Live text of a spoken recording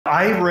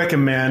I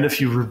recommend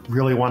if you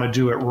really want to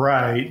do it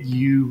right,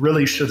 you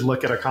really should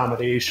look at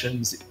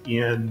accommodations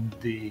in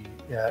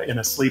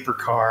a sleeper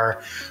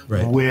car,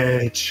 Right.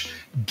 which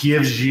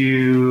gives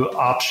you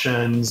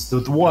options. The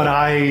one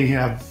I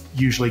have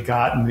usually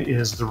gotten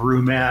is the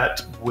roomette,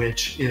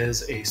 which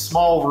is a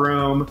small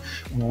room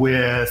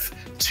with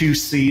two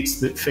seats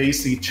that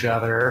face each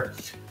other.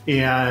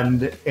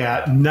 And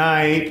at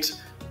night,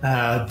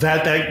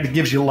 that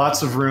gives you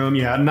lots of room.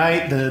 Yeah, at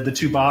night, the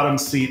two bottom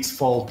seats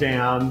fold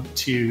down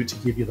to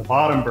give you the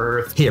bottom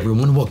berth. Hey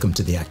everyone, welcome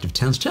to the Active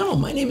Towns channel.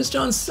 My name is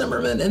John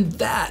Simmerman, and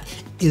that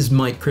is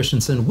Mike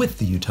Christensen with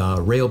the Utah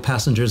Rail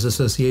Passengers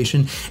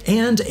Association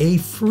and a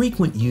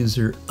frequent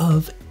user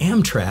of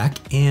Amtrak.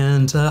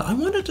 And I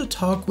wanted to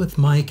talk with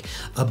Mike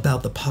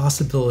about the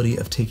possibility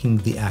of taking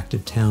the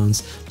Active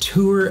Towns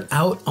tour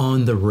out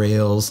on the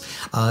rails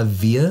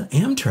via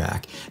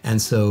Amtrak.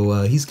 And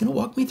so he's going to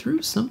walk me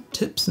through some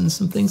tips and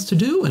some things to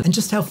do and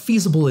just how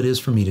feasible it is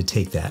for me to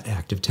take that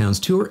Active Towns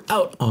tour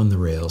out on the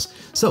rails.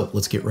 So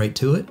let's get right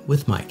to it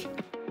with Mike.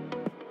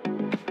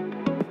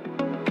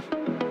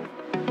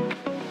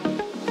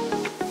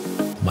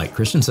 Mike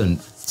Christensen,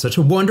 such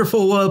a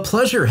wonderful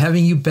pleasure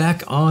having you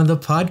back on the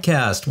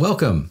podcast.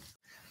 Welcome.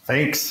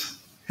 Thanks.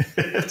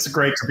 It's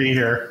great to be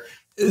here.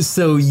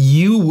 So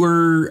you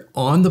were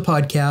on the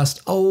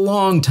podcast a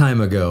long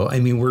time ago. I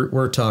mean,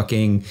 we're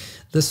talking,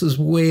 this was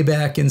way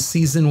back in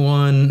season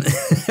 1.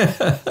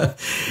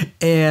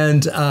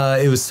 And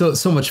it was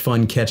so much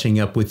fun catching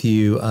up with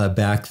you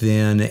back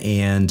then.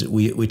 And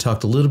we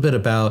talked a little bit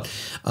about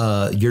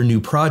your new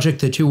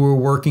project that you were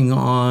working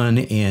on,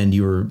 and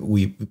you were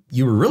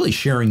really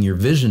sharing your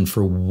vision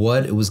for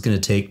what it was going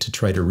to take to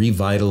try to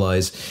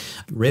revitalize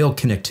rail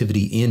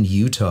connectivity in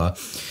Utah.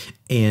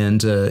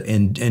 And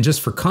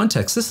just for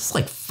context, this is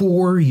like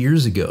 4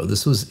 years ago.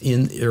 This was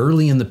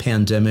early in the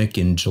pandemic,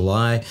 in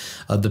July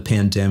of the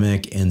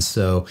pandemic, and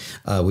so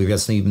we've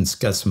got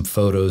some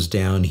photos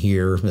down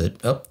here.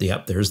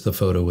 Yep, there's the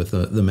photo with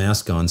the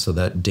mask on, so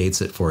that dates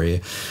it for you.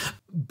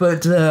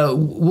 But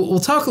we'll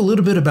talk a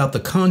little bit about the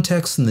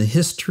context and the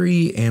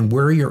history and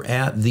where you're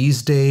at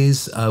these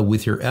days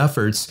with your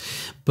efforts.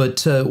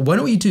 But why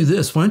don't we do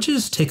this? Why don't you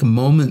just take a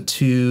moment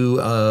to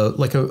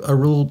like a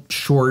real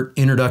short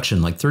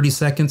introduction, like 30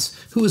 seconds.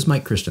 Who is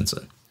Mike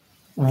Christensen?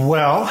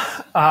 Well,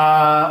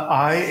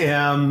 I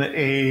am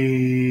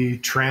a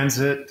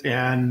transit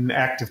and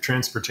active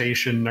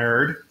transportation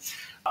nerd.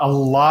 A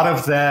lot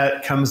of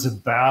that comes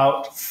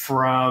about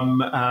from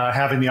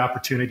having the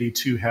opportunity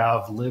to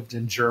have lived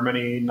in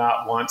Germany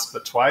not once,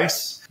 but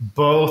twice.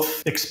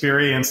 Both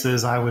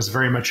experiences, I was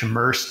very much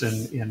immersed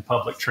in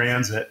public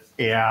transit,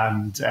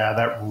 and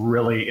that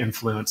really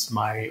influenced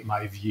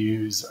my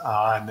views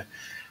on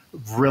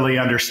really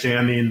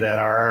understanding that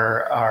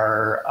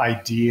our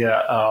idea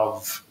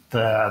of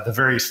the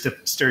very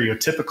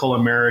stereotypical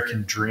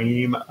American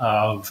dream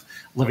of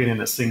living in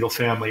a single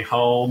family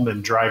home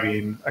and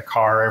driving a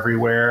car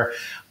everywhere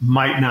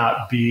might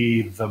not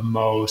be the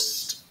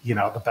most,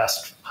 the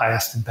best,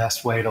 highest and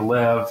best way to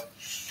live.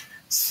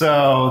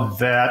 So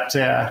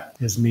that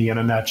is me in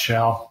a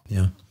nutshell.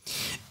 Yeah.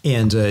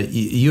 And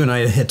you and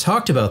I had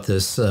talked about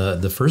this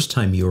the first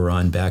time you were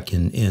on back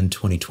in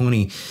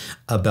 2020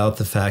 about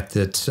the fact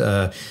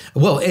that,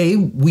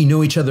 we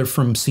know each other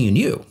from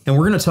CNU, and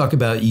we're going to talk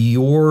about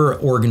your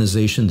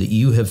organization that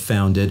you have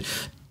founded.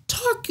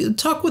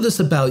 Talk with us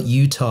about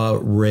Utah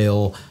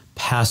Rail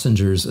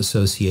Passengers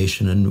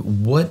Association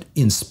and what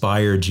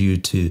inspired you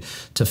to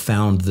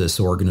found this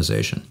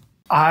organization.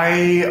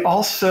 I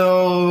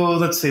also,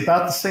 about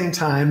the same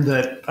time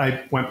that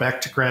I went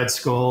back to grad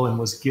school and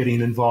was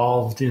getting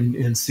involved in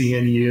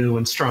CNU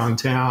and Strong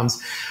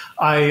Towns,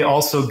 I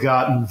also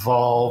got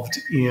involved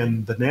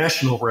in the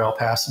National Rail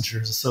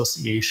Passengers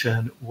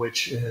Association,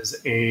 which is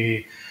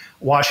a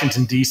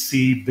Washington,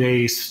 D.C.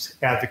 based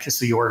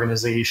advocacy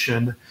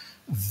organization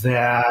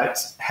that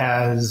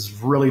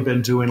has really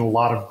been doing a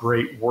lot of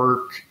great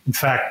work. In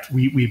fact,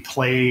 we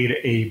played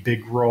a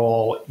big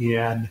role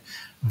in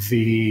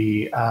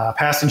the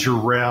passenger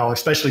rail,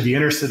 especially the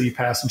intercity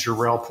passenger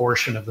rail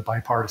portion of the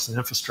bipartisan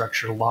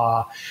infrastructure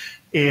law.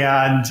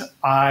 And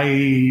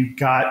I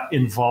got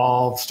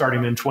involved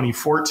starting in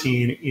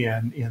 2014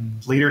 in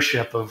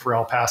leadership of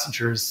Rail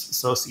Passengers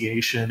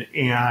Association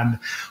and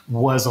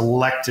was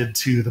elected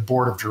to the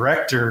board of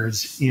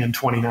directors in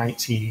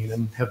 2019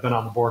 and have been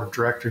on the board of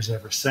directors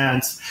ever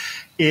since.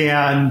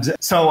 And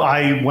so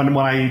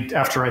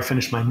after I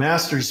finished my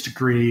master's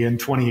degree in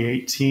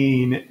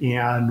 2018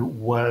 and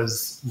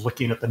was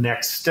looking at the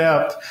next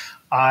step,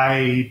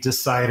 I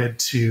decided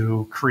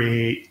to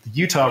create the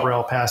Utah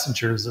Rail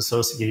Passengers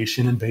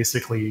Association and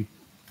basically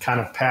kind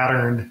of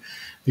patterned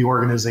the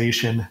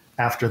organization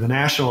after the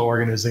national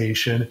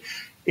organization.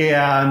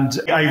 And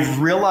I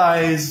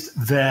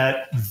realized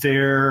that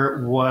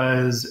there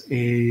was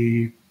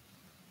a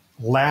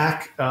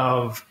lack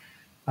of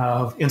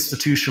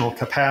institutional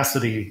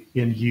capacity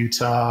in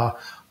Utah,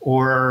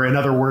 or in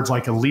other words,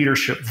 like a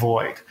leadership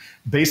void.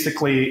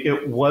 Basically,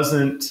 it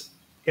wasn't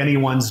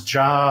anyone's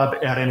job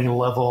at any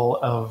level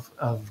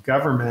of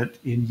government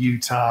in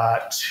Utah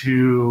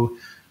to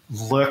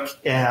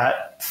look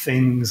at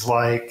things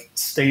like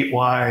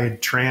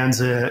statewide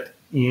transit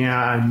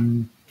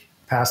and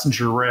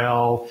passenger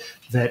rail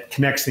that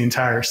connects the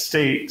entire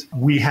state.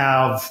 We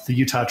have the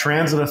Utah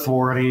Transit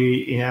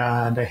Authority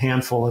and a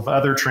handful of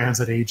other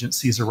transit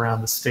agencies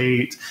around the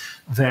state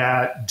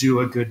that do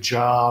a good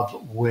job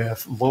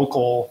with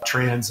local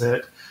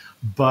transit,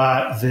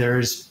 but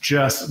there's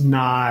just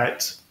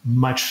not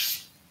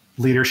much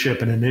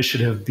leadership and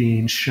initiative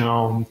being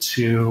shown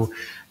to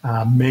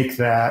make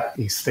that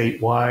a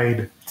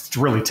statewide,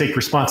 to really take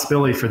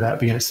responsibility for that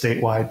being a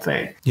statewide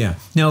thing. Yeah.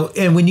 Now,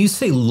 and when you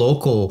say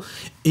local,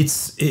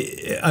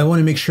 I want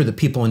to make sure that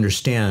people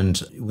understand,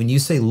 when you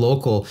say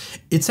local,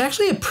 it's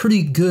actually a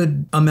pretty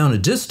good amount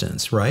of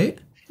distance, right?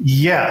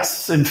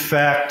 Yes. In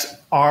fact,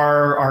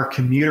 our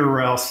commuter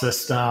rail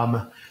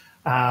system,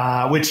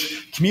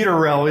 which commuter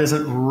rail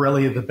isn't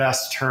really the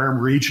best term.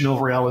 Regional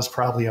rail is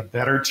probably a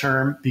better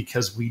term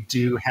because we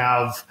do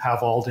have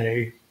all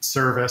day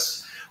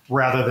service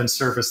rather than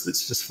service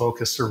that's just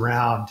focused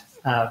around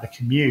the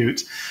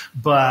commute.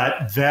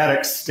 But that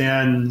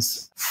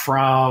extends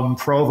from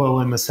Provo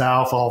in the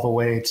south all the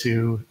way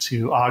to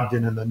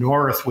Ogden in the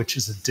north, which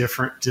is a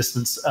different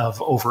distance of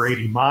over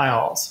 80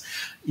 miles.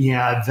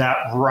 Yeah, that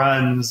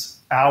runs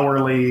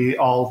hourly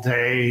all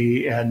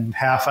day and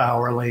half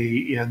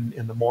hourly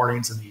in the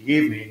mornings and the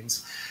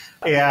evenings.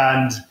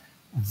 And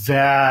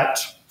that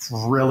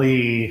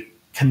really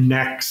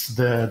connects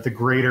the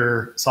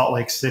greater Salt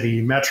Lake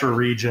City metro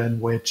region,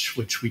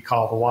 which we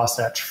call the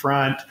Wasatch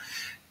Front.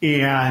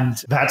 And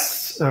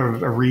that's a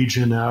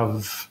region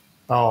of,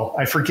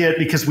 I forget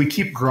because we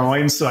keep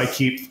growing, so I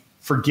keep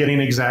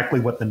forgetting exactly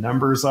what the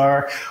numbers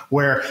are,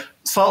 where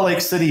Salt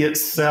Lake City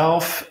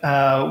itself,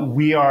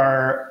 we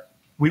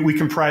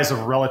comprise a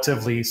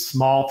relatively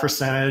small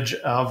percentage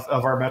of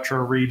our metro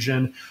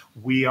region.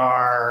 We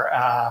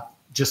are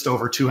just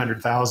over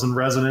 200,000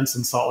 residents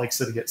in Salt Lake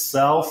City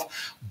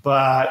itself.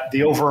 But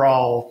the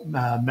overall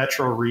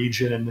metro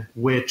region,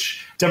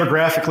 which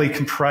demographically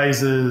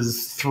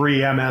comprises 3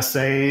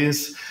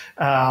 MSAs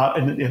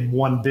and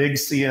one big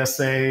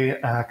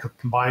CSA,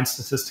 combined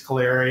statistical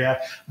area,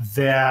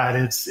 that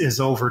is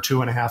over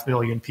 2.5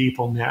 million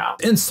people now.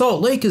 And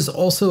Salt Lake is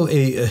also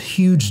a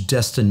huge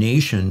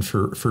destination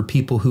for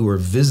people who are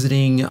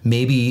visiting,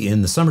 maybe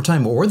in the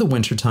summertime or the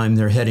wintertime.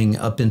 They're heading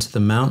up into the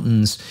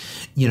mountains.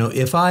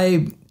 If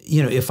I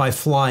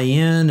fly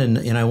in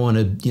and I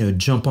want to,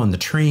 jump on the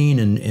train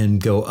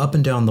and go up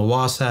and down the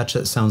Wasatch,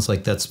 that sounds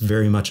like that's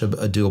very much a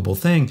doable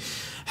thing.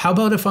 How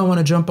about if I want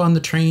to jump on the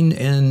train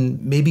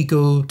and maybe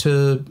go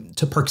to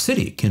Park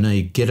City? Can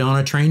I get on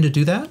a train to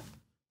do that?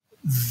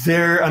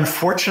 There,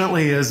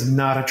 unfortunately, is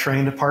not a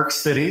train to Park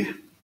City.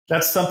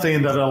 That's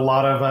something that a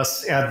lot of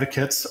us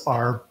advocates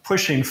are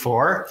pushing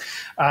for.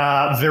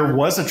 There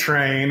was a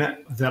train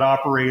that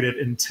operated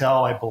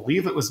until, I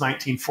believe it was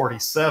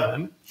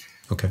 1947.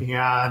 Okay.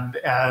 And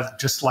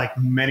just like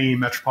many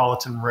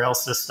metropolitan rail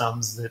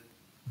systems that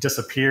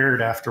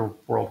disappeared after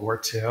World War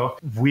II,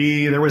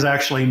 there was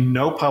actually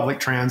no public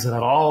transit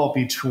at all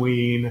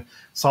between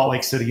Salt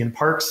Lake City and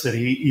Park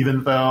City,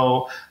 even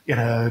though in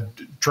a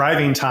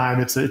driving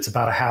time, it's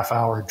about a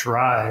half-hour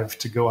drive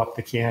to go up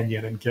the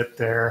canyon and get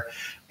there.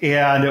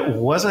 And it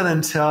wasn't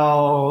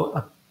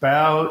until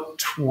about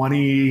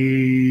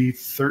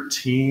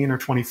 2013 or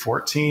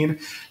 2014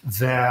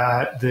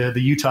 that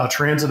the Utah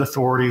Transit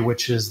Authority,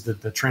 which is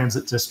the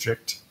transit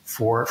district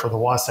for the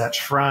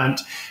Wasatch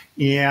Front,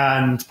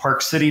 and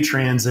Park City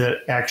Transit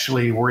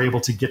actually were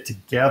able to get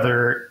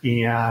together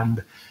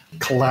and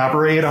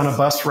collaborate on a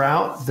bus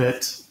route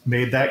that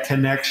made that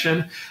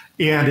connection.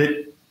 And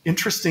it,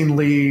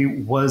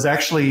 interestingly,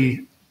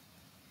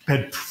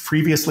 had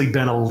previously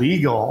been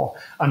illegal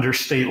under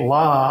state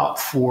law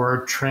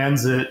for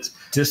transit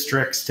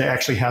districts to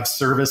actually have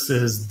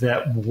services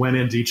that went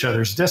into each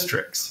other's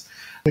districts,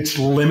 which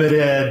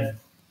limited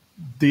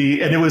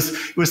and it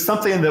was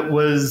something that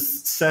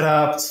was set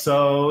up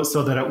so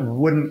that it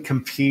wouldn't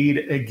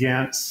compete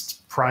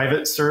against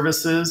private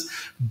services.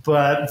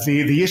 But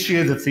the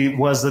issue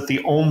was that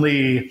the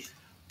only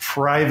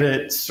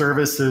private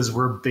services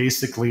were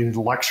basically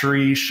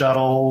luxury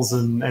shuttles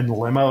and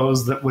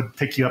limos that would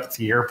pick you up at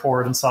the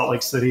airport in Salt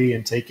Lake City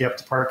and take you up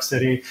to Park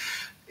City.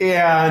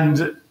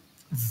 And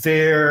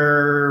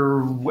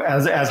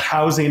as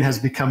housing has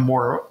become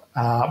more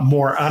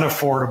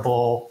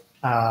unaffordable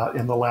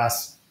in the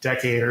last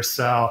decade or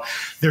so,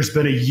 there's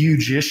been a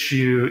huge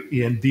issue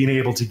in being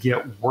able to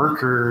get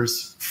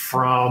workers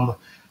from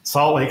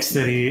Salt Lake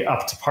City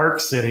up to Park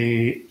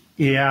City.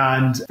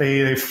 And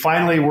they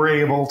finally were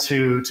able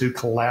to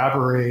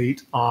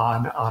collaborate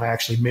on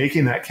actually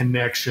making that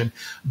connection.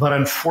 But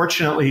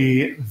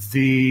unfortunately,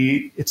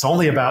 the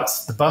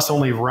bus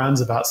only runs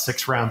about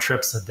 6 round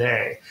trips a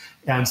day.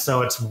 And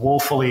so it's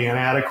woefully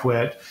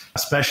inadequate,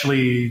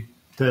 especially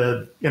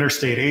the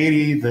Interstate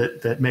 80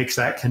 that makes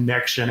that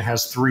connection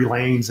has 3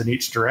 lanes in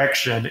each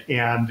direction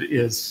and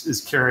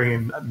is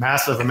carrying a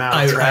massive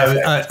amount of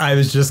traffic. I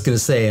was just going to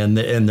say, and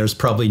there's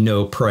probably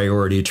no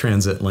priority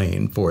transit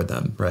lane for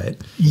them, right?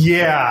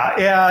 Yeah,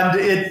 and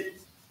it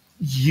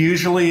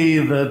usually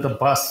the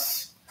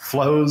bus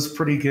flows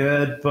pretty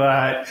good,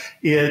 but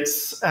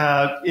it's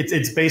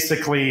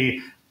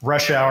basically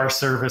rush hour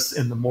service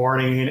in the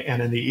morning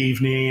and in the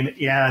evening.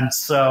 And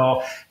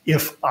so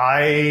if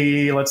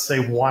I, let's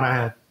say, want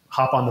to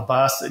hop on the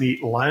bus and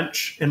eat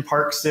lunch in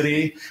Park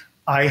City,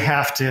 I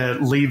have to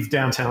leave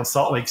downtown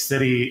Salt Lake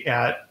City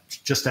at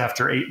just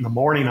after 8 in the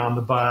morning on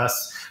the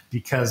bus,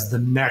 because the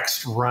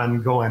next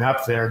run going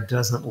up there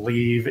doesn't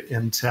leave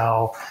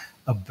until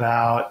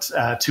about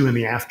 2 in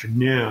the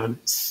afternoon.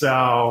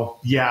 So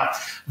yeah,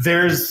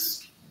 there's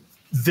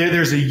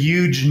a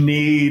huge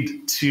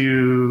need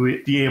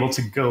to be able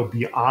to go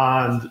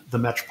beyond the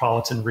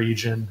metropolitan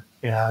region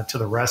to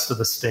the rest of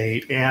the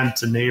state and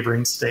to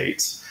neighboring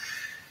states.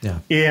 Yeah.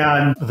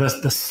 And the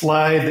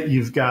slide that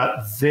you've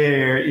got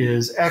there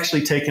is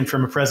actually taken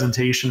from a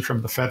presentation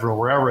from the Federal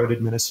Railroad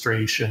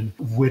Administration,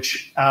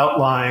 which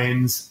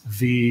outlines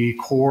the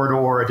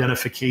Corridor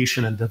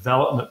Identification and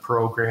Development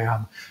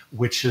Program,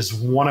 which is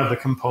one of the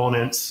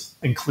components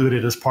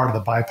included as part of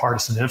the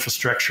Bipartisan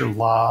Infrastructure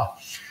Law,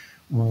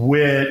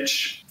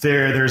 which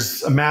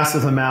there's a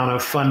massive amount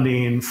of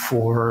funding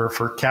for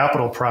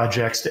capital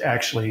projects to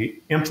actually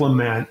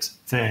implement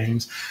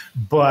things.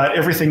 But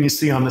everything you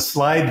see on the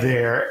slide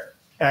there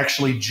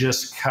actually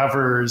just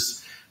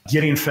covers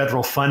getting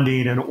federal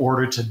funding in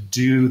order to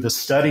do the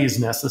studies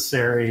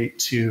necessary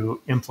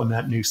to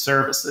implement new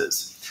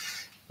services.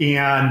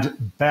 And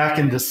back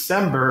in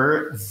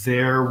December,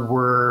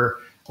 throughout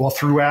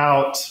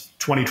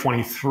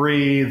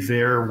 2023,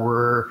 there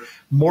were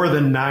more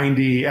than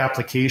 90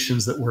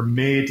 applications that were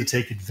made to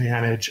take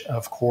advantage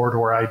of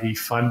Corridor ID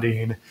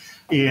funding.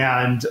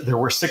 And there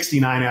were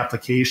 69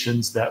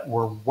 applications that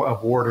were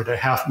awarded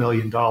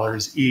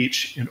 $500,000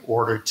 each in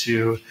order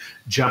to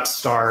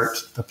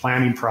jumpstart the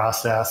planning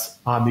process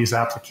on these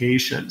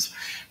applications.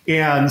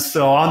 And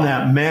so on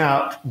that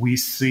map, we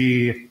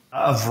see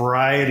a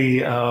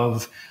variety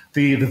of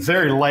the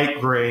very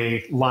light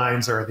gray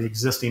lines are the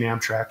existing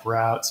Amtrak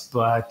routes,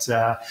 but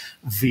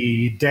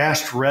the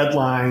dashed red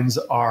lines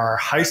are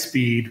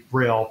high-speed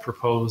rail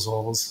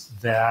proposals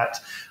that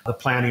the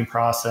planning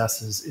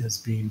process is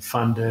being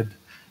funded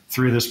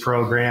through this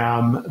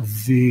program.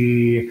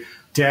 The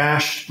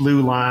dashed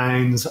blue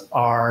lines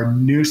are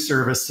new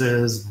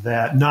services,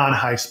 that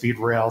non-high-speed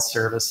rail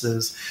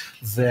services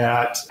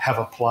that have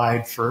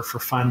applied for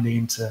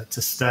funding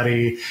to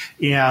study.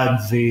 And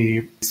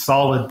the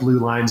solid blue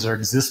lines are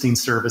existing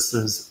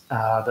services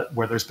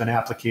where there's been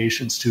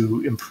applications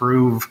to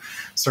improve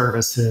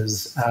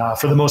services,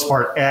 for the most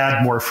part,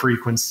 add more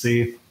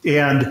frequency.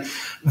 And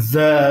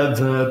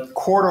the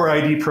Corridor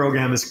ID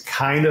program is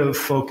kind of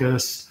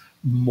focused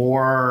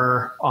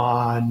more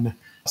on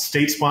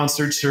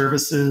state-sponsored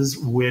services,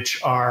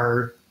 which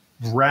are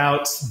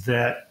routes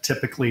that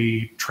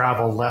typically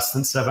travel less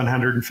than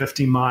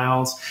 750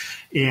 miles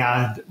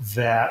and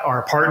that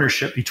are a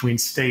partnership between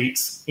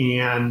states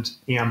and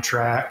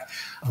Amtrak.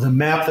 The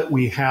map that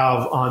we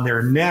have on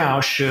there now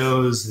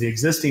shows the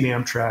existing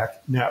Amtrak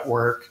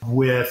network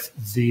with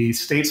the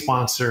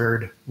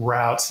state-sponsored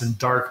routes in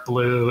dark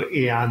blue,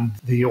 and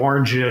the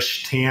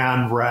orangish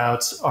tan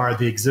routes are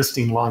the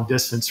existing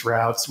long-distance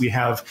routes. We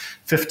have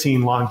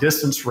 15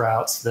 long-distance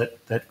routes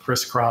that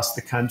crisscross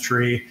the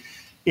country.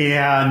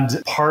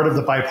 And part of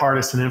the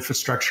Bipartisan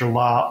Infrastructure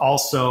Law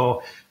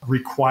also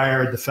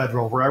required the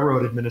Federal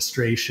Railroad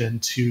Administration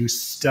to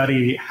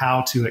study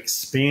how to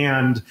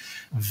expand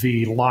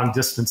the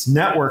long-distance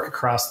network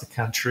across the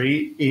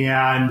country.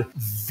 And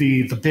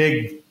the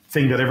big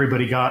thing that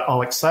everybody got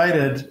all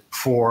excited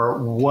for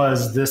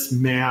was this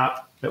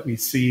map that we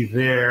see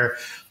there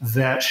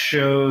that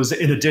shows,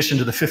 in addition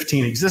to the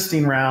 15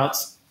 existing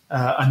routes,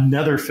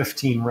 another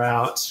 15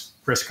 routes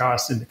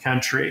crisscrossing the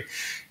country.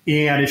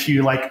 And if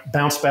you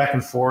bounce back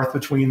and forth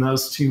between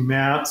those two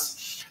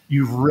maps,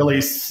 you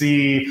really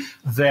see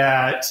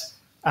that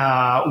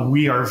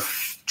we are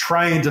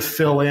trying to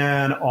fill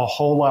in a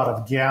whole lot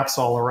of gaps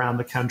all around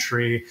the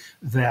country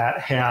that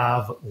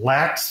have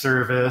lacked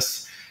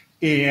service.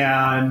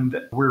 And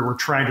we're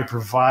trying to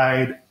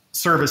provide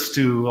service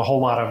to a whole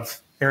lot of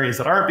areas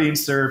that aren't being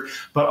served,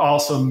 but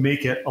also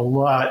make it a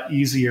lot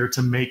easier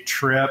to make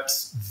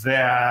trips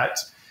that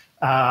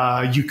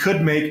you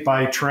could make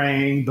by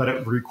train, but it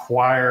would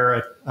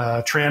require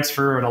a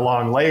transfer and a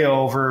long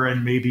layover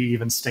and maybe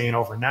even staying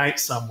overnight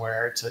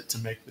somewhere to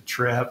make the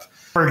trip.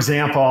 For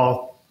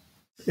example,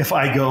 if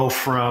I go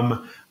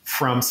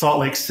from Salt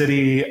Lake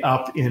City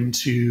up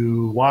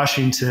into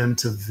Washington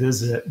to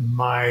visit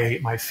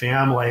my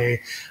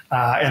family,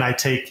 and I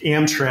take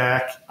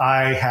Amtrak,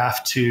 I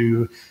have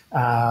to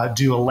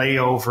do a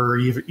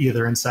layover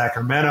either in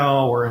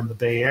Sacramento or in the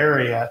Bay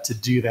Area to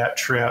do that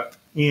trip.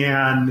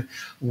 And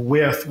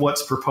with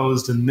what's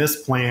proposed in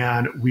this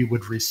plan, we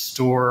would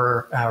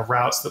restore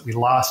routes that we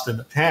lost in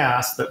the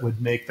past that would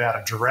make that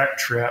a direct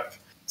trip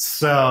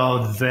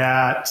so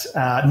that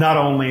not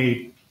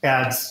only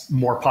adds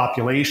more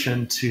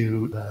population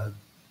to the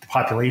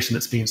population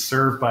that's being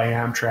served by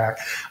Amtrak,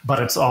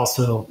 but it's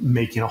also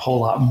making a whole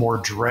lot more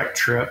direct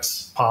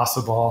trips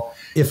possible.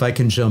 If I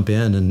can jump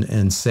in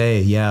and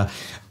say, yeah,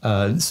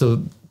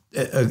 so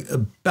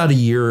about a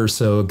year or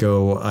so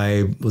ago,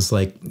 I was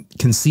like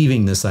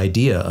conceiving this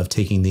idea of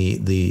taking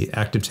the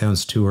Active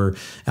Towns tour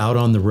out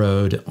on the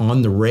road,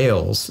 on the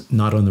rails,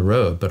 not on the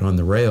road, but on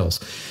the rails.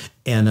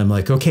 And I'm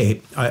like, okay,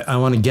 I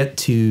want to get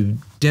to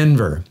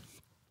Denver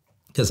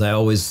because I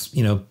always,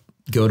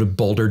 go to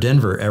Boulder,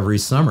 Denver every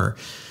summer.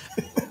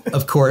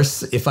 Of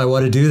course, if I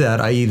want to do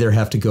that, I either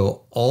have to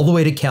go all the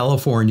way to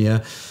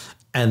California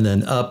and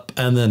then up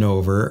and then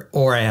over,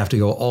 or I have to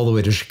go all the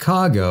way to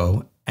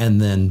Chicago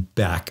and then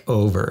back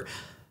over.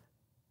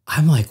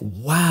 I'm like,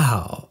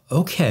 wow,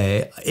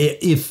 okay.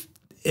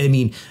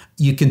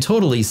 You can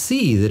totally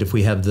see that if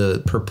we have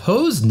the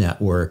proposed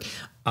network,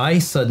 I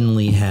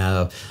suddenly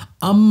have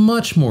a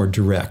much more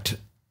direct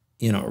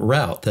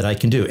route that I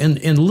can do.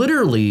 And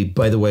literally,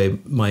 by the way,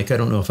 Mike, I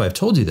don't know if I've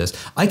told you this,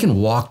 I can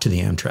walk to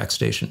the Amtrak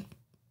station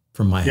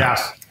from my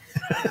house.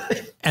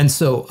 And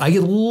so I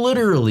could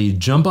literally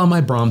jump on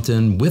my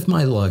Brompton with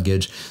my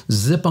luggage,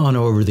 zip on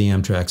over the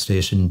Amtrak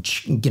station,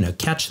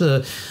 catch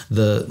the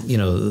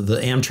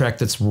Amtrak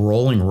that's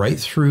rolling right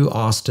through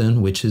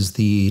Austin, which is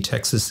the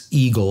Texas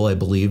Eagle, I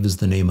believe is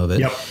the name of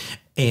it. Yep.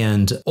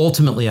 And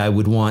ultimately, I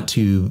would want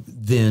to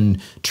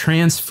then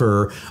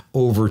transfer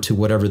over to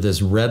whatever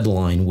this red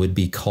line would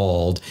be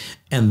called,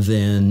 and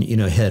then,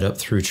 head up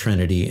through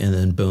Trinity and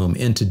then boom,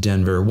 into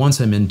Denver. Once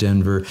I'm in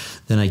Denver,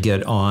 then I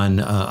get on,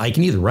 I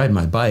can either ride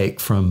my bike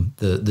from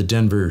the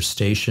Denver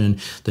station,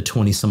 the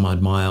 20 some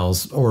odd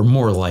miles, or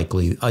more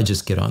likely, I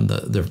just get on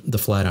the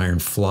Flatiron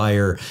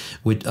Flyer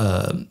with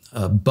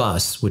a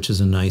bus, which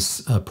is a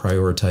nice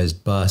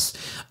prioritized bus.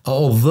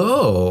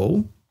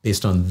 Although,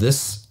 based on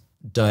this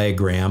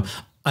diagram,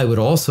 I would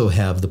also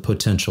have the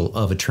potential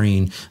of a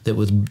train that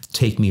would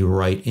take me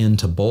right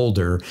into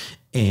Boulder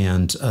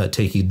and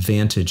take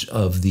advantage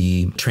of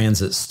the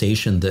transit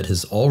station that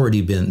has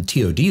already been,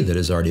 TOD that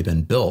has already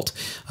been built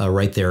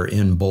right there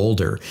in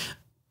Boulder.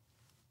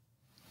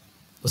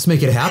 Let's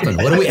make it happen.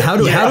 How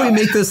do we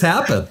make this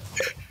happen?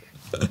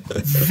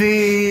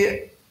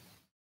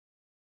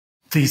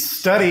 The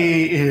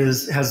study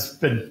has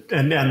been,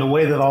 and the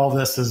way that all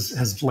this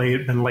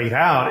been laid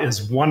out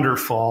is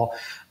wonderful.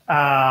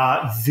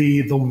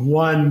 The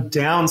one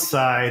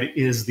downside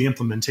is the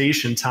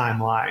implementation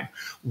timeline,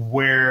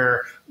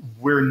 where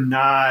we're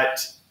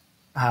not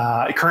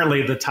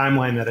currently, the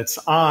timeline that it's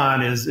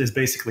on is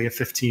basically a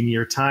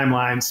 15-year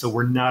timeline. So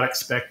we're not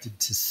expected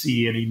to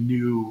see any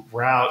new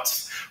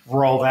routes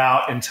rolled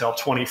out until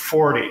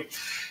 2040.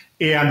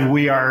 And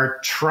we are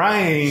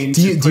trying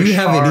to do you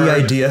have any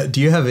idea?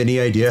 Do you have any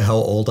idea how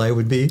old I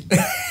would be?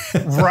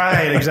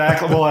 Right,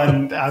 exactly. Well,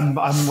 and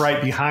I'm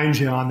right behind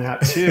you on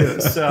that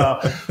too. So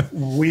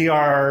we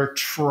are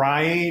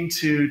trying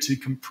to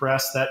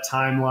compress that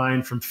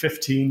timeline from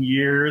 15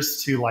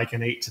 years to like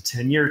an 8 to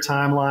 10-year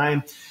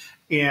timeline.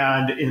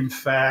 And in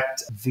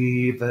fact,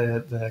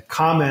 the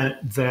comment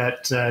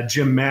that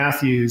Jim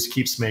Matthews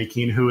keeps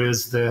making, who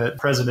is the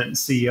president and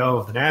CEO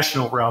of the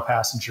National Rail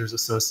Passengers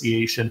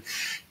Association,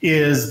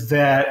 is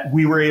that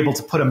we were able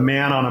to put a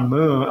man on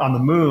the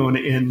moon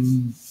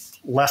in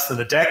less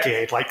than a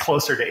decade, like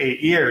closer to 8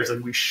 years,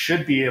 and we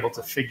should be able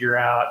to figure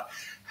out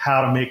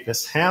how to make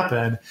this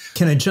happen.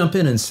 Can I jump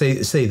in and say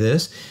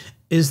this?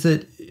 Is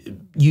that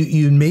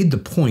you made the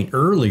point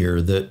earlier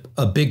that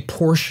a big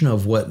portion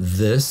of what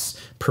this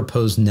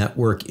proposed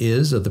network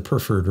is of the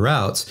preferred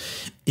routes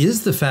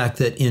is the fact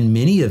that in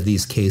many of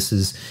these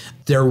cases,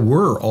 there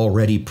were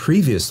already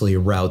previously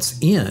routes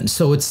in.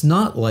 So it's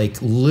not like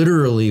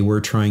literally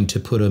we're trying to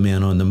put a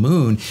man on the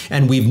moon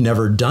and we've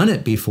never done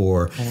it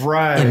before.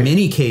 Right. In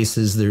many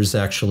cases, there's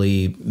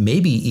actually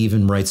maybe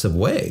even rights of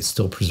way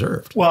still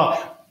preserved.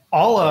 Well,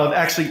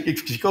 actually,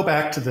 if you go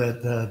back to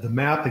the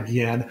map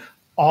again,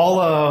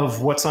 all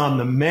of what's on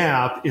the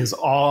map is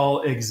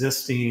all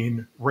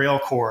existing rail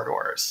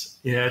corridors.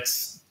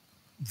 It's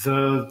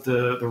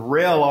the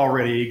rail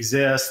already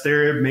exists.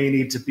 There may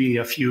need to be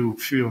a few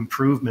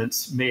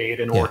improvements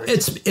made in order.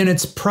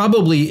 It's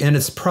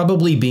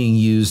probably being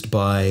used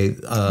by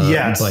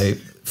by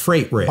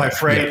freight rail. By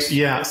freight,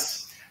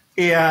 yes.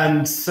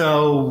 And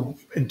so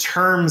in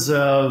terms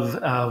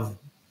of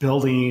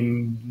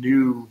building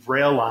new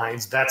rail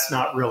lines, that's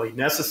not really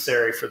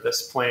necessary for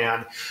this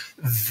plan.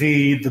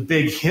 The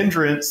big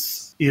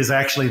hindrance is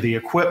actually the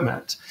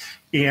equipment.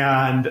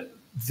 And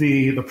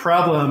the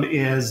problem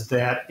is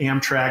that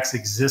Amtrak's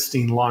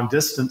existing long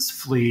distance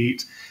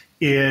fleet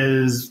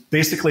is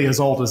basically as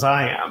old as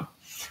I am.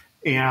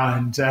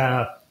 And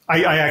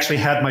I actually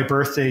had my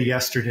birthday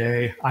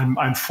yesterday.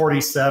 I'm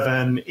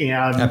 47,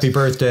 and happy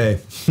birthday.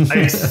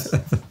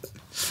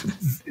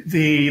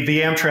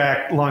 The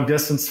Amtrak long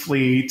distance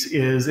fleet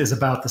is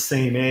about the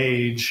same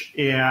age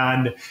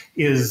and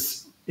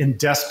is in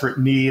desperate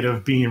need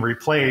of being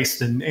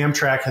replaced. And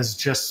Amtrak has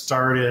just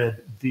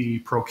started the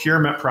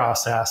procurement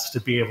process to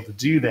be able to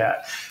do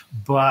that.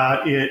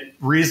 But it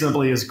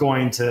reasonably is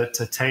going to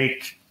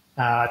take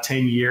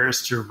 10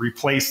 years to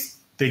replace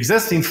the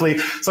existing fleet.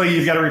 So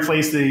you've got to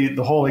replace the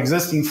whole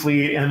existing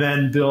fleet and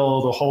then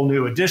build a whole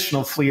new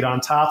additional fleet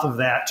on top of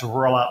that to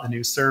roll out the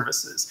new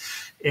services.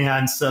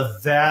 And so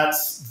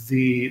that's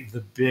the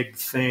big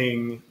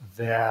thing,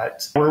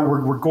 that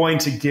we're going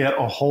to get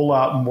a whole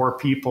lot more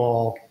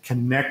people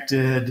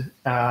connected,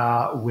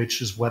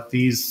 which is what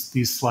these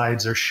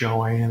slides are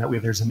showing, and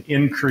that there's an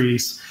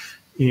increase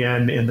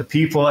in the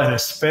people, and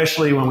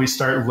especially when we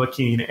start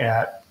looking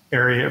at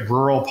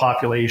rural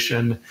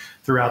population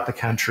throughout the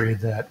country,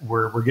 that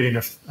we're getting a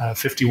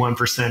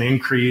 51%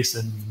 increase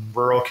in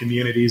rural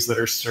communities that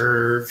are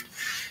served.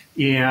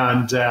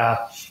 And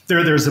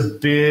there's a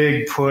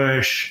big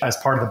push as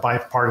part of the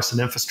bipartisan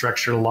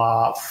infrastructure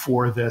law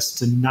for this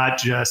to not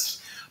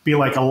just be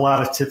like a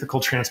lot of typical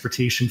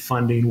transportation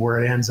funding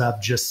where it ends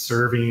up just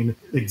serving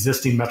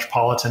existing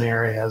metropolitan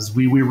areas.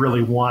 We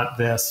really want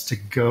this to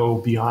go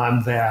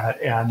beyond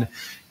that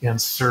and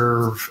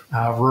serve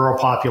rural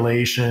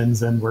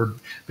populations. And we're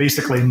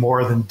basically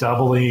more than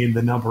doubling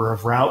the number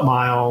of route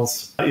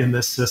miles in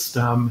this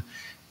system.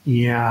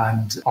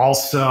 And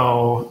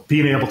also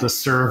being able to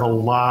serve a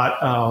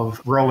lot of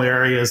rural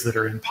areas that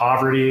are in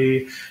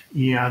poverty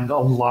and a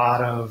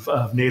lot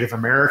of Native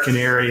American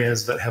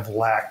areas that have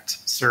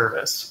lacked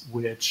service,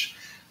 which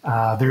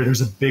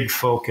there's a big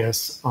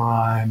focus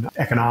on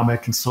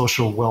economic and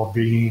social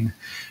well-being,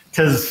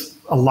 because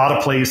a lot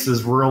of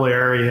places, rural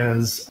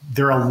areas,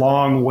 they're a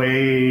long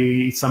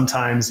way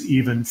sometimes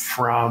even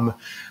from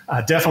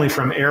definitely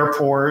from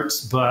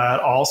airports, but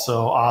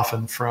also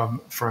often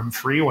from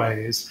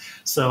freeways.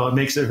 So it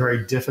makes it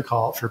very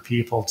difficult for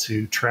people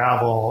to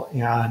travel.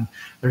 And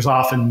there's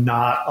often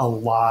not a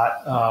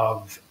lot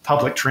of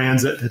public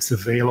transit that's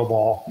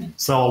available.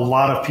 So a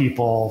lot of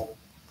people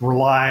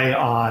rely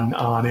on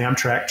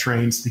Amtrak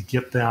trains to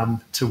get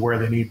them to where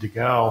they need to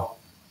go.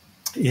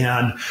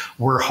 And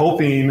we're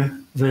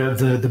hoping,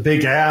 the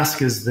big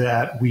ask is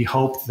that we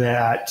hope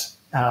that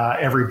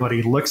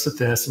everybody looks at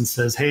this and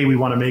says, hey, we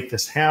want to make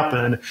this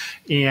happen,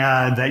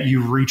 and that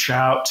you reach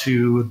out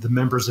to the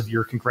members of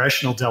your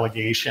congressional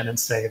delegation and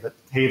say that,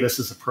 hey, this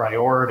is a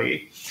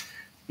priority.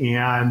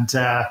 And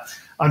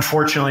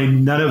unfortunately,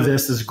 none of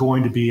this is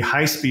going to be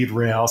high-speed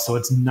rail, so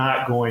it's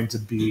not going to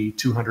be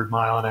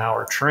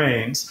 200-mile-an-hour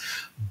trains,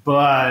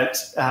 but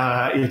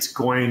it's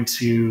going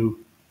to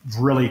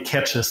really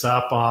catch us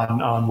up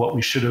on what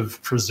we should have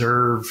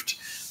preserved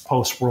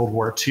post-World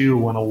War II,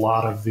 when a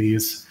lot of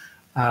these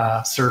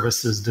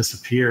services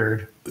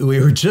disappeared.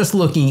 We were just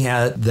looking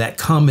at that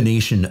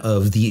combination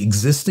of the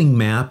existing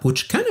map,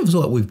 which kind of is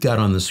what we've got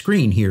on the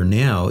screen here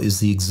now, is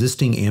the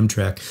existing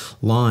Amtrak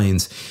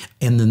lines,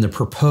 and then the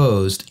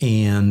proposed.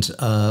 And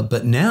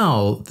but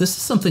now this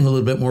is something a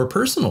little bit more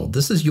personal.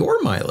 This is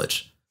your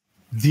mileage.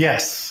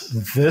 Yes,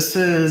 this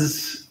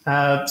is,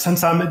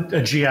 since I'm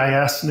a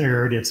GIS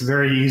nerd, it's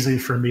very easy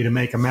for me to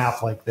make a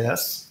map like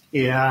this.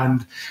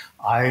 And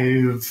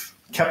I've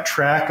kept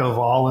track of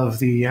all of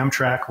the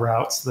Amtrak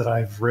routes that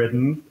I've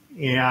ridden.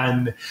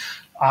 And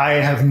I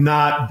have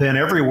not been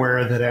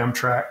everywhere that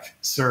Amtrak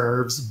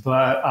serves,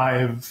 but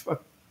I've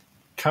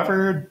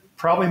covered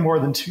probably more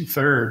than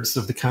 2/3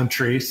 of the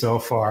country so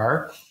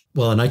far.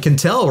 Well, and I can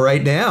tell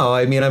right now,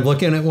 I mean, I'm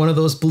looking at one of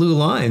those blue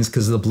lines,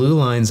 because the blue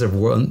lines are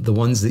the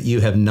ones that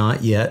you have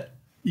not yet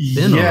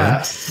been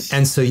on.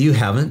 And so you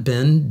haven't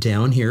been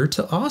down here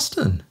to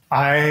Austin.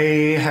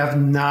 I have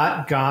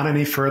not gone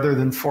any further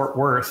than Fort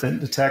Worth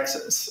into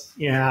Texas.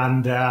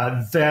 And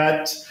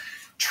that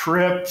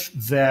trip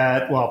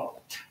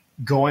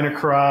going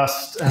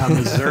across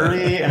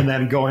Missouri and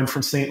then going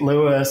from St.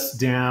 Louis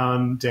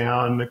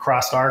down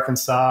across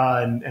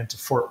Arkansas and to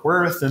Fort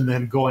Worth, and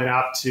then going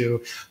out to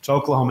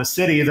Oklahoma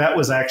City, that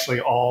was actually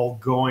all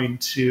going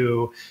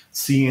to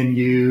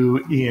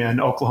CNU in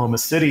Oklahoma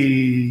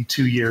City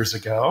 2 years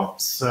ago.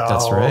 So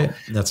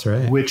That's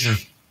right.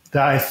 Which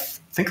I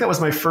think that was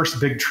my first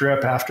big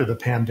trip after the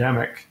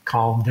pandemic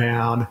calmed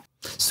down.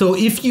 So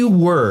if you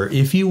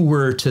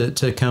were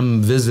to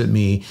come visit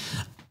me,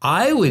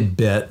 I would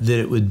bet that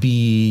it would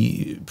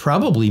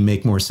probably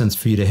make more sense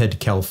for you to head to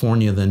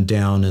California than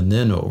down and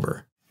then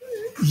over.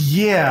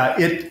 Yeah,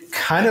 it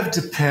kind of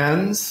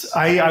depends.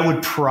 I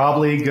would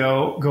probably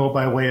go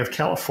by way of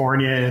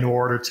California in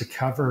order to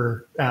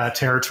cover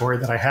territory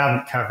that I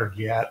haven't covered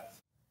yet.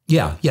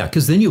 Yeah,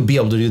 because then you'll be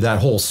able to do that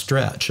whole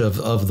stretch of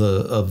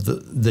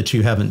the that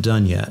you haven't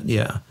done yet.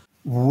 Yeah.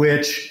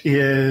 Which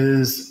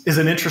is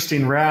an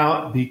interesting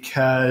route,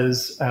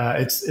 because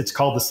it's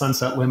called the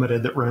Sunset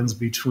Limited, that runs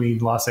between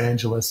Los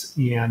Angeles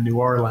and New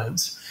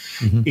Orleans.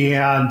 Mm-hmm.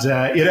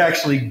 And it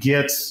actually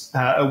gets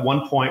at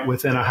one point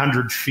within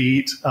 100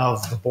 feet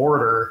of the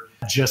border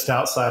just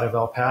outside of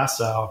El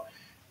Paso,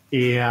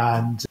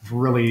 and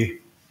really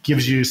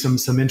gives you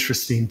some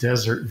interesting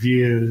desert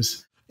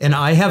views. And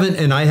I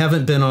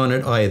haven't been on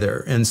it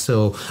either. And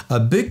so a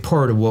big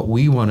part of what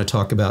we want to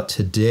talk about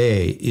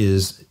today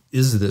is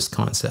is this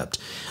concept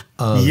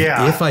of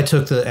Yeah. if I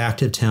took the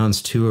Active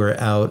Towns tour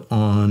out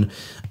on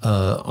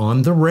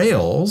the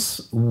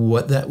rails,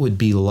 what that would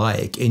be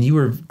like. And you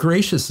were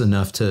gracious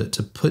enough to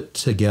put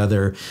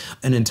together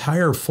an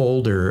entire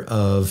folder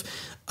of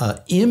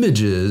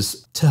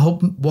images to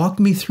help walk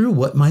me through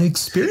what my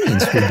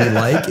experience would be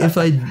like if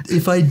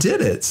I did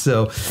it.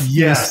 So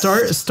yes.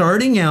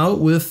 Starting out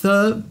with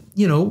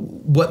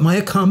what my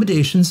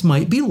accommodations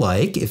might be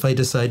like if I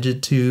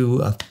decided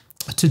to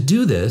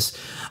do this.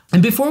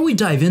 And before we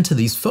dive into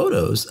these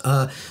photos,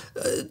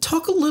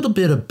 talk a little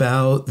bit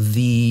about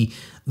the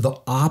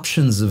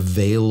options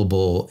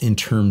available in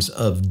terms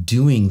of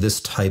doing this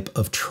type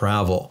of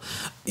travel.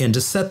 And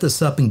to set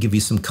this up and give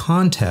you some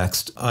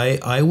context,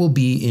 I will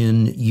be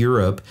in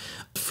Europe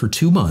for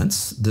 2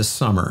 months this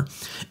summer.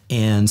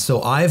 And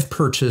so I've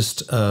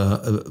purchased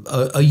a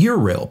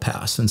Eurail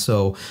pass. And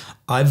so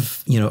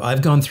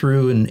I've gone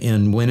through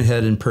and went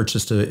ahead and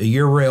purchased a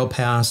Eurail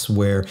pass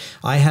where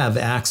I have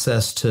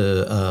access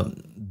to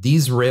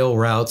these rail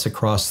routes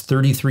across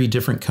 33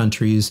 different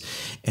countries,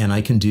 and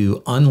I can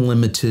do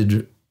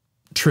unlimited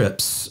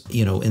trips,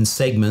 in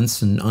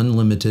segments and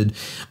unlimited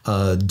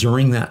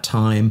during that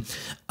time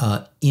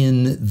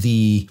in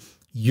the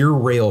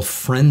Eurail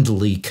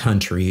friendly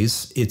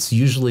countries. It's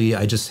usually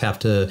I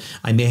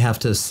may have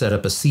to set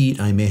up a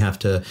seat. I may have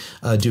to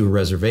do a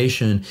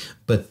reservation,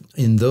 but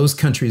in those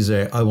countries,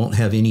 I won't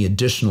have any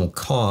additional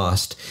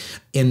cost.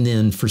 And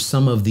then for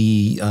some of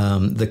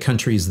the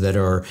countries that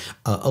are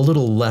a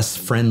little less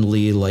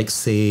friendly, like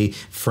say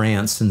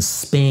France and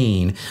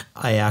Spain,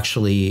 I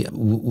actually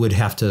would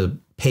have to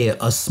pay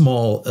a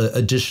small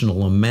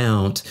additional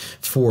amount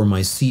for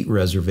my seat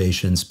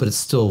reservations, but it's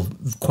still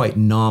quite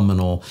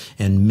nominal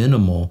and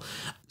minimal.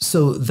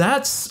 So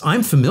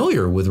I'm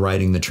familiar with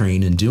riding the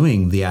train and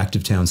doing the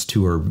Active Towns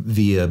tour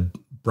via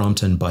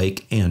Brompton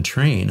bike and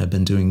train. I've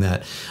been doing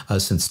that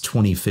since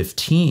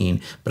 2015,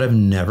 but I've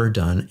never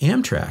done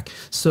Amtrak.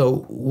 So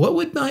what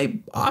would my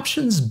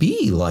options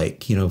be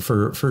like,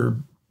 for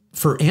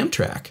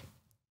Amtrak?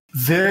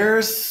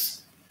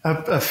 There's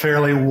a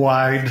fairly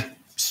wide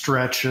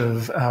stretch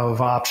of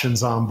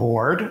options on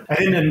board. I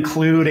didn't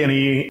include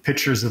any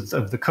pictures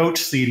of the coach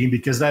seating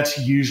because that's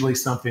usually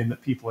something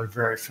that people are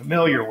very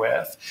familiar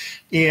with.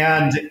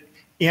 And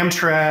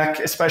Amtrak,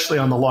 especially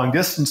on the long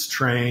distance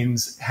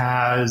trains,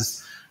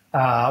 has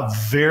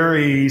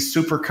very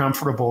super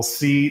comfortable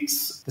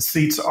seats. The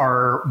seats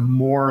are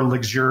more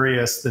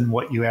luxurious than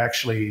what you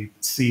actually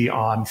see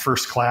on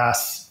first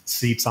class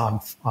seats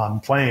on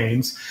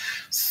planes.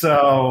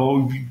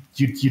 So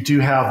you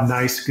do have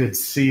nice, good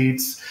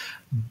seats.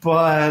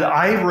 But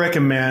I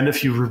recommend,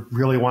 if you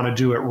really want to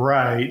do it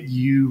right,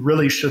 you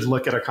really should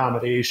look at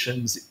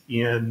accommodations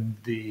in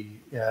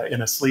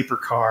a sleeper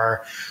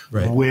car,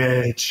 right,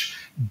 which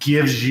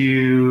gives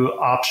you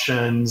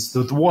options.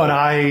 The one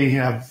I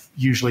have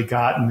usually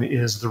gotten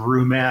is the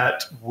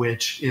roomette,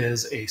 which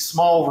is a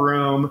small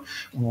room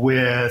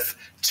with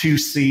 2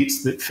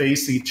 seats that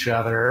face each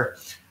other.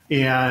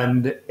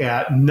 And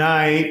at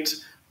night,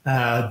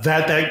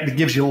 that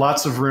gives you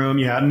lots of room.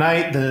 Yeah, at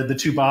night, the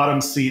 2 bottom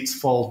seats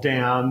fold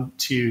down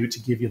to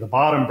give you the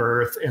bottom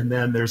berth, and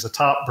then there's a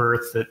top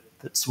berth that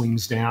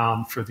swings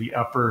down for the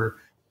upper.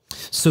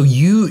 So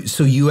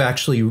you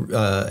actually,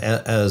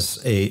 as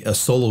a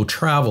solo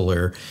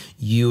traveler,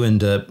 you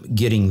end up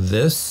getting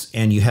this,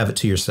 and you have it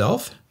to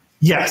yourself?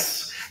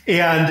 Yes.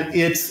 And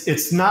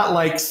it's not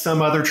like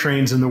some other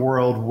trains in the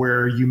world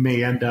where you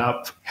may end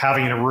up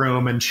having a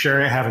room and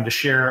having to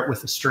share it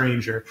with a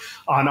stranger.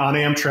 On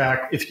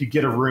Amtrak, if you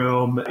get a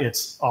room,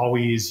 it's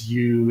always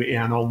you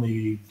and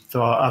only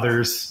the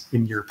others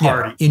in your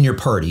party. Yeah, in your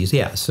parties,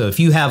 yeah. So if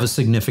you have a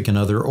significant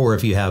other, or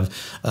if you have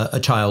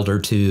a child or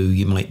 2,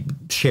 you might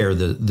share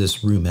this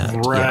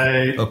roomette.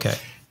 Right. Yeah. Okay.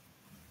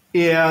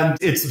 And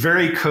it's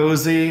very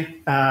cozy.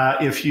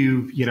 If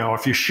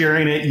you're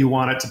sharing it, you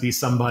want it to be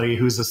somebody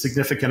who's a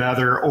significant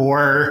other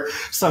or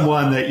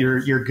someone that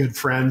you're good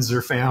friends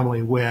or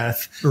family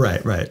with.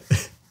 Right.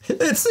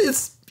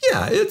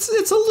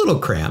 It's a little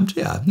cramped.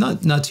 Yeah.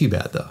 Not too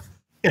bad though.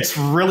 It's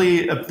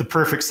really the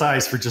perfect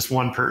size for just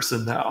one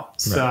person though.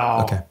 So,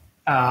 right. Okay.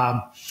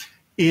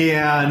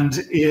 And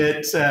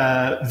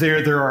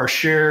there are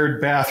shared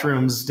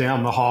bathrooms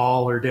down the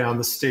hall or down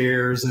the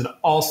stairs, and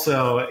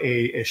also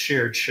a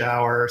shared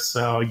shower.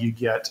 So you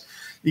get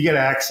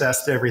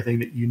access to everything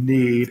that you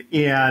need.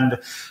 And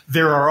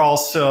there are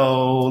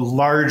also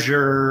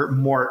larger,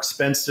 more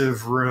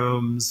expensive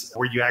rooms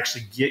where you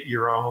actually get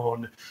your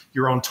own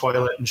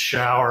toilet and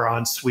shower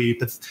en suite.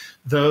 But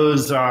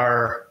those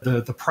are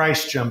the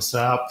price jumps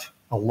up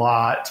a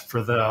lot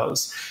for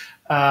those.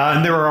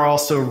 And there are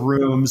also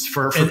rooms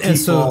for people. And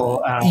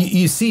so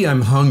you see,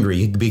 I'm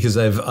hungry because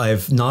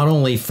I've not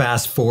only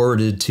fast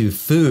forwarded to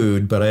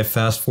food, but I've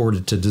fast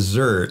forwarded to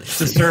dessert.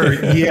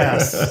 Dessert,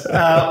 yes.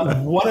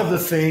 One of the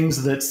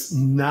things that's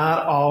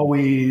not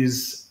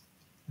always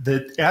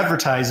that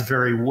advertised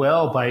very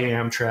well by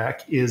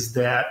Amtrak is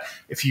that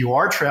if you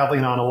are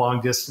traveling on a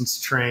long distance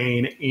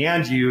train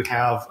and you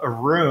have a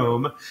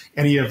room,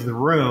 any of the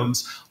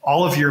rooms,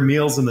 all of your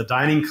meals in the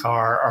dining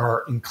car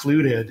are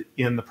included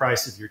in the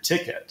price of your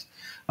ticket,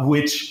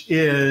 which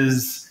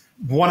is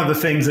one of the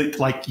things that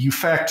like you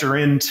factor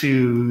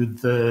into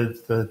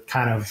the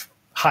kind of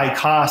high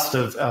cost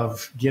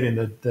of getting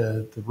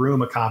the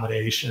room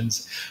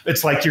accommodations.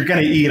 It's like you're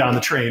going to eat on the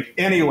train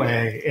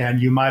anyway,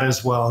 and you might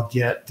as well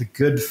get the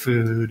good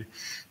food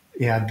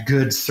and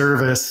good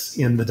service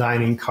in the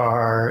dining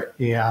car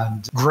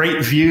and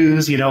great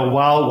views.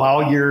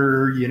 While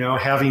you're,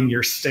 having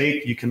your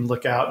steak, you can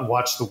look out and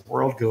watch the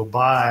world go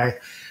by.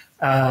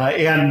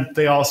 And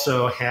they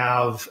also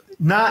have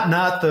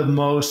not the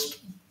most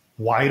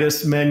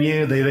widest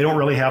menu. They don't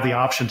really have the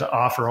option to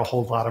offer a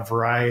whole lot of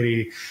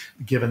variety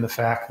given the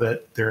fact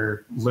that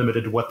they're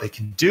limited to what they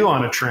can do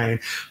on a train,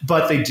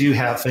 but they do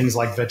have things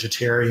like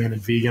vegetarian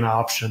and vegan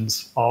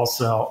options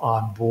also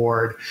on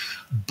board.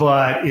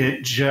 But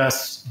it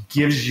just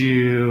gives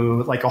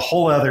you like a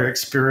whole other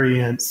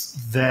experience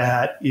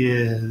that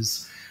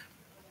is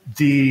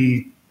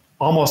the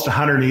almost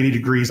 180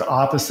 degrees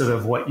opposite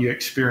of what you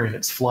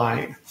experience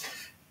flying.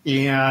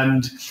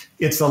 And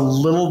it's a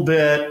little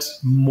bit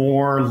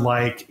more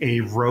like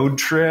a road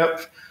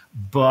trip,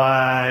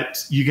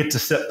 but you get to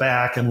sit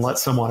back and let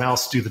someone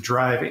else do the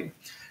driving.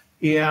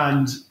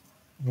 And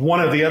one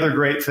of the other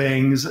great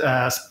things,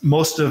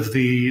 most of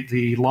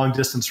the long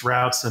distance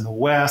routes in the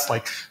West,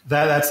 like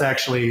that's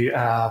actually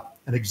an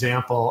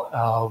example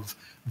of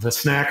the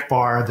snack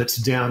bar that's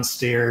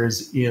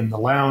downstairs in the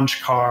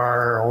lounge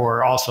car,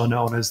 or also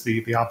known as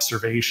the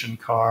observation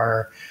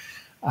car.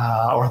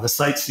 Or the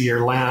sightseer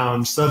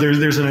lounge. So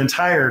there's an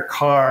entire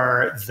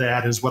car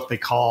that is what they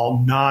call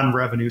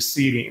non-revenue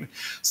seating.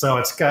 So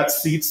it's got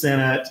seats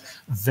in it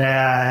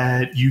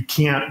that you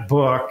can't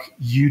book.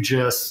 You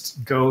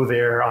just go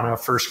there on a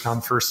first come,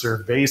 first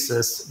served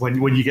basis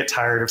when you get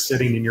tired of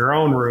sitting in your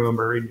own room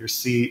or in your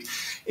seat.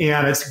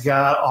 And it's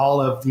got all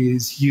of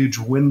these huge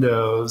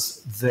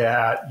windows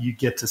that you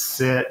get to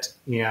sit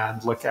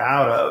and look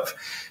out of.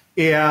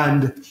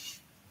 And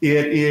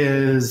it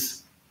is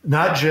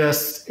not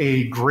just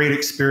a great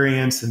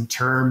experience in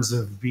terms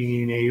of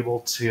being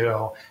able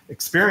to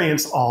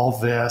experience all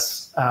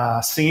this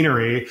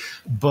scenery,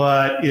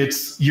 but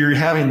you're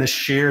having this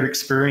shared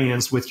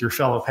experience with your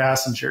fellow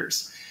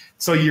passengers.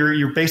 So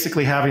you're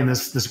basically having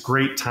this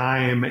great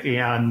time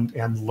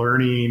and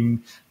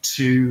learning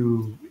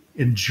to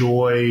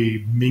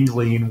enjoy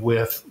mingling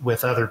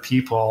with other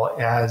people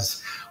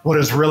as what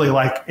is really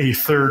like a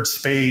third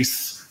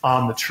space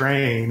on the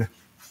train.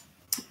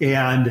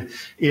 And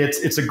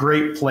it's a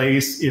great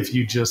place if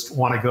you just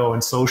want to go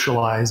and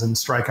socialize and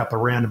strike up a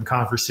random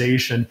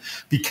conversation,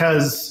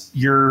 because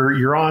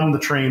you're on the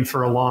train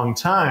for a long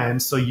time.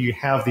 So you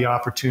have the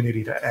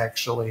opportunity to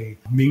actually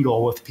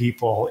mingle with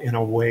people in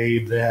a way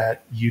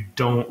that you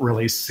don't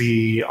really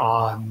see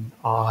on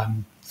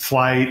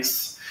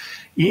flights,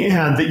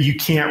 and that you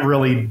can't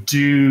really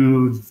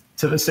do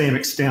to the same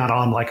extent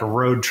on like a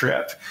road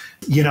trip.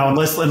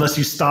 Unless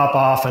you stop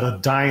off at a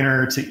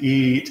diner to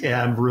eat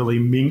and really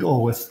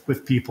mingle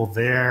with people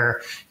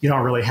there, you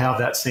don't really have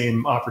that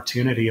same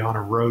opportunity on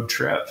a road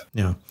trip.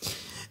 Yeah.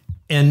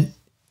 And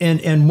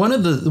one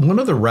of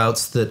the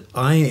routes that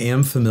I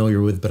am familiar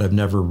with, but I've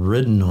never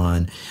ridden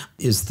on,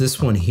 is this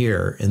one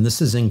here. And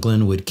this is in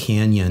Glenwood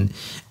Canyon.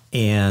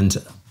 And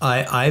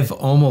I've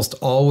almost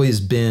always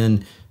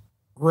been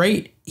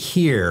right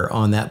here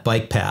on that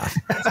bike path.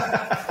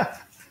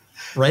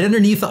 Right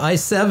underneath the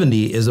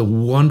I-70 is a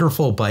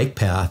wonderful bike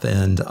path,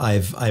 and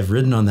I've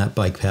ridden on that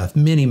bike path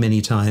many,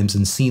 many times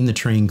and seen the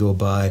train go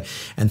by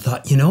and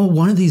thought,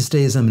 one of these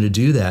days I'm going to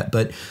do that.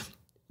 But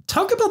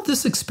talk about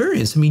this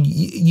experience. I mean,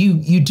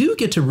 you do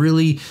get to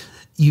really.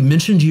 You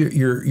mentioned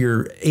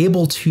you're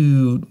able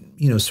to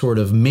sort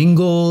of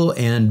mingle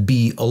and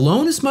be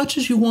alone as much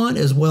as you want,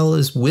 as well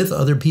as with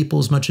other people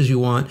as much as you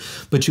want.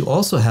 But you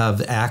also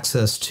have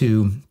access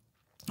to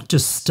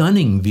just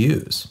stunning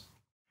views.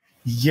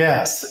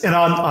 Yes. And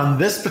on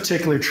this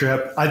particular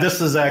trip,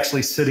 this is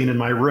actually sitting in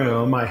my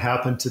room. I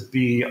happened to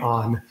be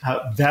on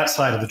that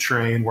side of the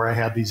train where I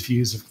had these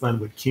views of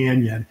Glenwood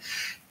Canyon.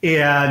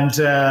 And,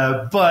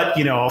 but,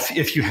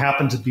 if you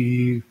happen to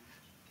be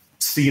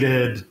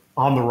seated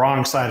on the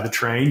wrong side of the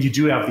train, you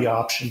do have the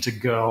option to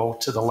go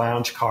to the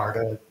lounge car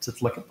to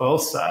look at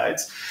both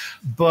sides.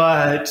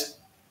 But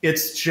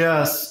it's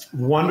just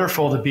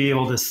wonderful to be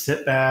able to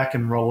sit back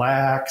and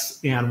relax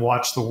and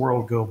watch the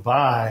world go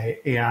by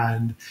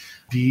and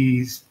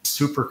be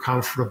super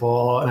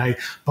comfortable. And I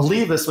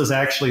believe this was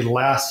actually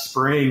last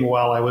spring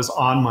while I was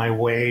on my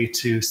way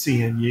to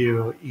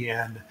CNU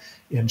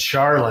in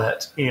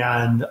Charlotte.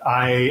 And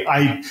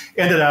I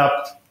ended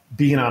up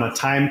being on a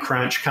time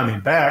crunch coming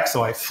back,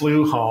 so I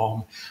flew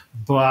home.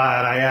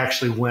 But I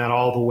actually went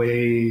all the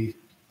way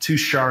to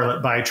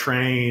Charlotte by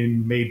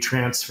train, made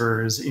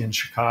transfers in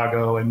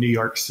Chicago and New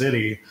York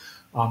City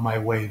on my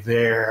way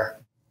there.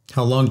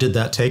 How long did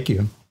that take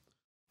you?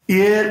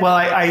 Well,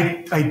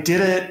 I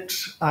did it.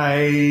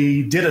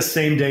 I did a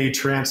same day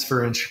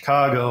transfer in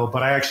Chicago,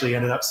 but I actually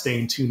ended up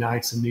staying 2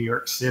 nights in New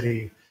York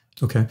City.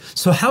 Okay.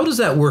 So how does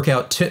that work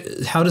out?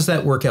 How does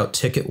that work out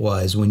ticket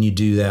wise when you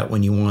do that?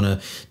 When you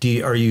want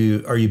to are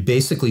you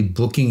basically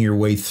booking your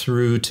way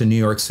through to New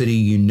York City?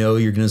 You know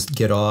you're going to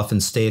get off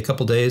and stay a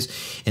couple days,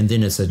 and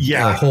then it's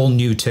a whole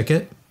new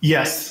ticket.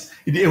 Yes.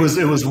 It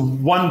was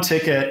one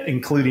ticket,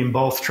 including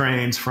both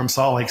trains from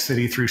Salt Lake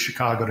City through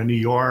Chicago to New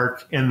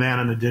York, and then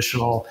an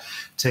additional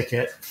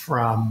ticket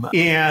from.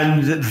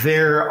 And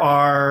there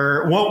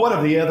are one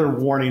of the other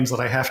warnings that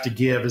I have to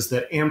give is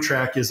that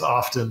Amtrak is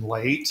often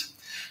late.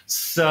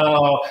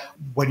 So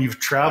when you've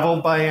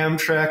traveled by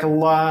Amtrak a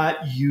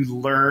lot, you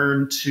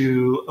learn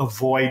to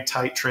avoid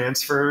tight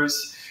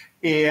transfers.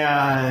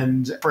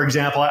 And for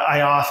example,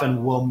 I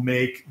often will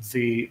make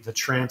the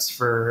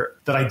transfer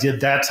that I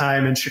did that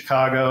time in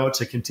Chicago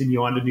to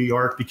continue on to New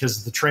York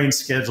because the train's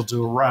scheduled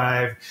to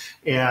arrive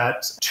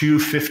at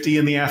 2:50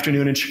 in the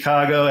afternoon in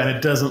Chicago, and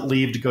it doesn't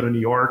leave to go to New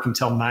York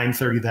until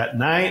 9:30 that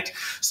night.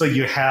 So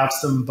you have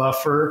some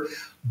buffer.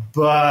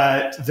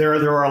 But there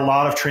are a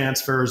lot of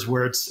transfers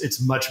where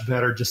it's much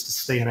better just to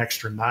stay an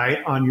extra night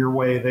on your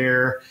way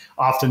there,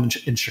 often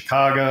in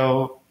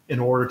Chicago, in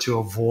order to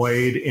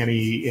avoid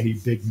any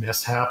big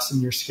mishaps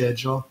in your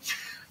schedule.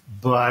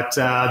 But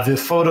the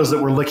photos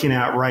that we're looking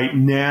at right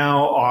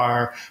now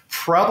are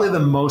probably the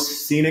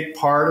most scenic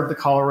part of the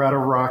Colorado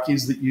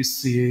Rockies that you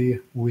see,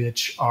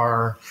 which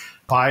are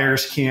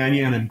Byers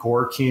Canyon and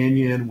Gore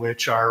Canyon,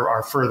 which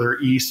are further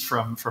east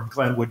from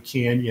Glenwood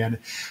Canyon.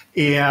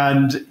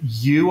 And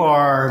you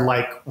are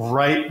like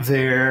right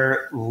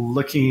there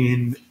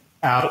looking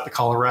out at the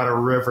Colorado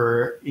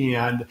River.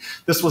 And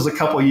this was a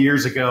couple of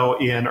years ago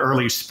in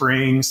early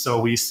spring.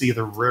 So we see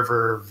the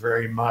river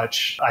very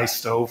much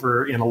iced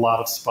over in a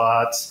lot of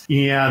spots.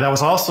 And that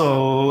was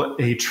also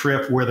a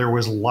trip where there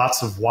was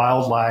lots of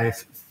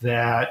wildlife,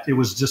 that it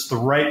was just the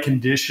right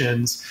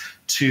conditions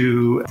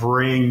to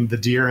bring the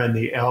deer and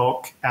the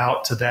elk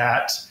out to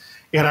that.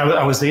 And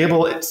I was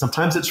able,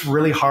 sometimes it's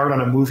really hard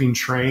on a moving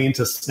train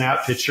to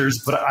snap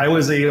pictures, but I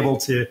was able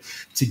to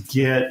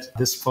get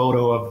this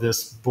photo of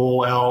this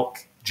bull elk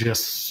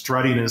just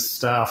strutting his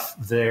stuff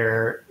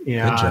there.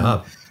 And good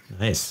job.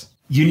 Nice.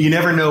 You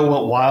never know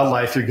what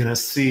wildlife you're going to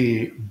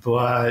see,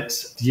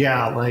 but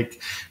yeah,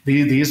 like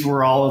these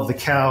were all of the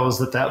cows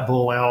that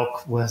bull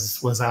elk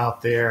was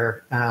out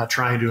there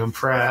trying to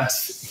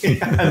impress.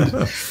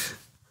 And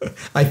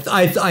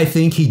I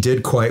think he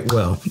did quite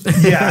well.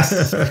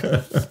 Yes,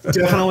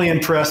 definitely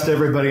impressed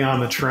everybody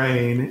on the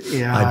train.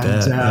 And, I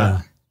bet.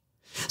 Yeah.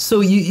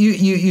 So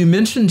you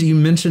mentioned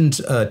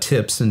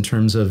tips in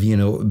terms of,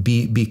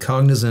 be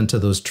cognizant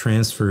of those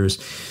transfers.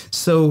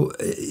 So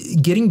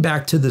getting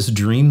back to this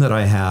dream that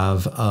I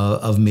have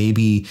of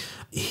maybe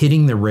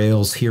hitting the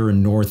rails here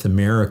in North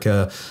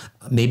America,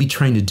 maybe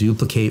trying to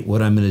duplicate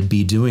what I'm going to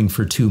be doing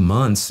for 2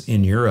 months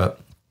in Europe.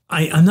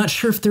 I'm not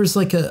sure if there's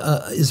like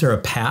is there a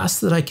pass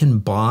that I can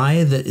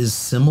buy that is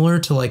similar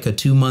to like a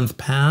 2-month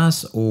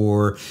pass,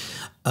 or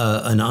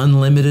an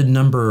unlimited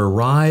number of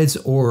rides,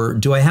 or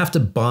do I have to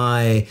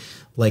buy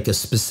like a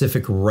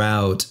specific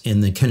route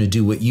and then kind of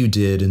do what you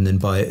did and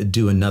then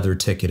do another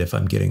ticket if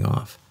I'm getting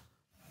off?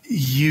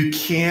 You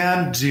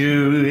can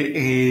do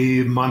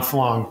a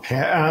month-long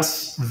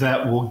pass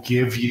that will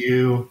give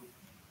you,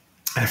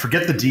 I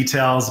forget the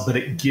details, but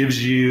it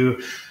gives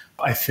you,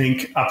 I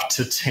think, up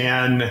to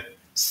 10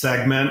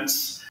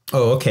 segments.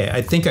 Oh, okay.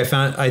 I think I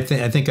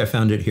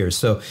found it here.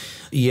 So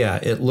yeah,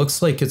 it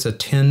looks like it's a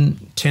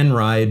 10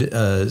 ride,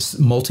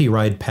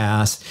 multi-ride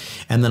pass.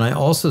 And then I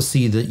also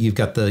see that you've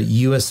got the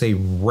USA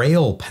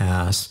Rail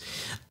Pass,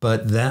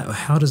 but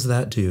how does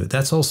that do?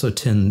 That's also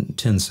 10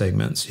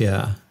 segments.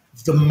 Yeah.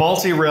 The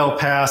multi-rail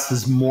pass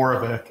is more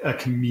of a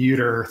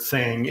commuter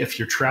thing if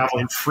you're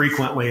traveling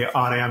frequently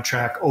on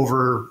Amtrak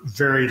over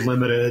very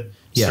limited.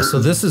 Yeah. So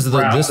this is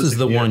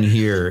the one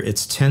here.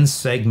 It's 10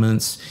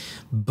 segments,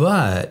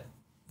 but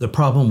the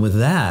problem with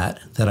that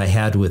I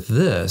had with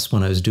this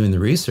when I was doing the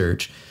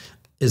research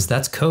is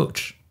that's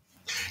coach.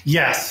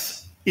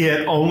 Yes,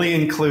 it only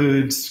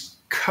includes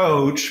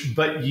coach,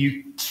 but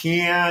you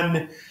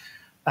can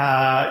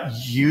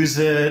use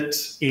it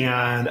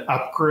and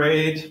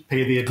upgrade,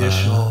 pay the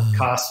additional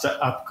cost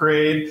to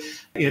upgrade.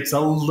 It's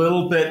a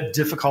little bit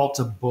difficult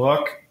to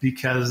book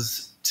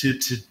because to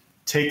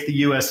take the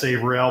USA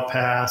Rail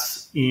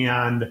Pass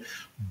and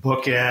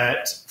book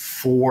it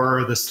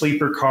for the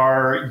sleeper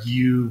car,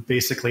 you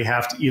basically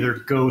have to either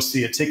go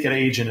see a ticket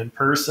agent in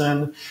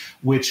person,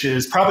 which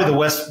is probably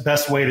the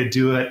best way to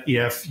do it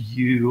if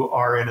you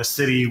are in a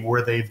city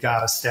where they've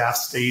got a staff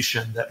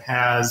station that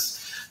has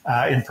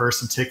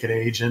in-person ticket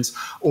agents,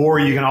 or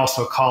you can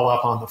also call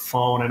up on the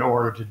phone in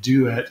order to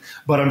do it.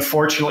 But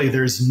unfortunately,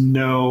 there's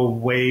no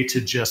way to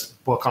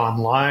just book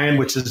online,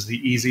 which is the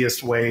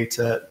easiest way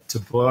to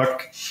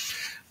book.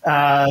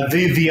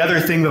 The other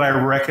thing that I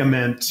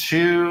recommend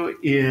too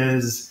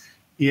is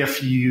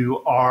if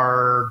you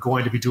are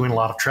going to be doing a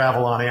lot of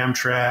travel on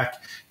Amtrak,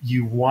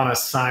 you want to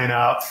sign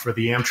up for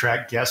the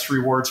Amtrak Guest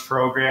Rewards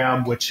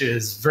program, which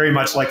is very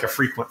much like a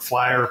frequent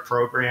flyer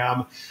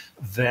program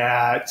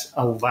that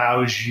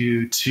allows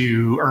you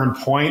to earn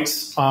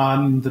points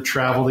on the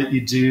travel that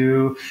you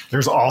do.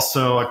 There's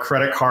also a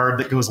credit card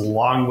that goes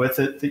along with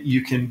it that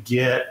you can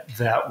get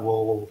that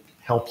will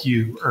help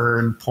you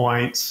earn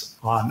points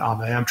on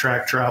the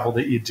Amtrak travel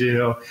that you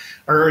do,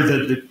 or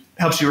that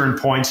helps you earn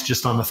points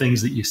just on the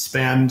things that you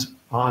spend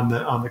on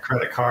the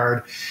credit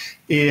card.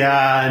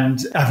 And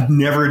I've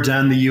never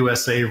done the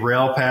USA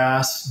Rail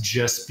Pass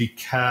just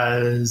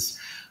because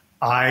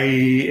I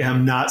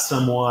am not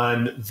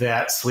someone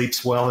that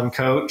sleeps well in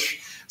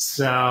coach.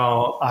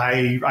 So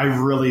I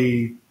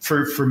really,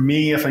 for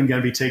me, if I'm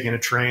going to be taking a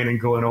train and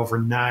going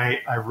overnight,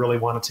 I really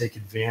want to take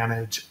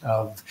advantage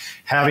of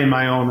having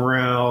my own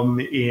room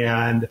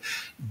and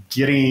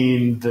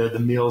getting the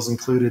meals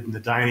included in the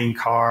dining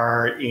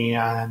car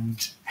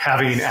and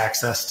having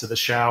access to the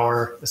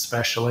shower,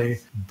 especially.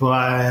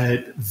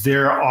 But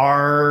there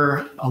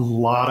are a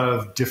lot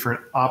of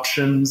different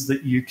options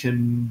that you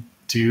can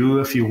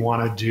do if you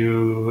want to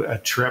do a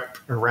trip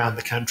around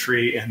the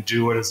country and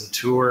do it as a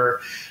tour.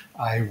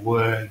 I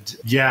would,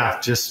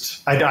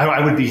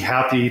 I would be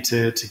happy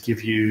to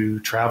give you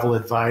travel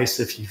advice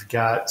if you've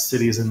got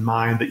cities in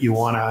mind that you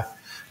want to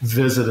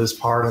visit as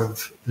part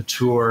of the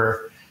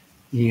tour.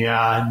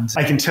 And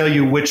I can tell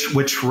you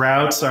which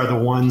routes are the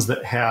ones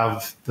that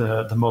have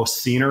the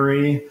most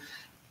scenery.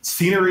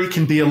 Scenery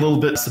can be a little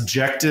bit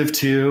subjective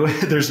too.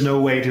 There's no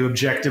way to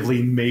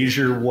objectively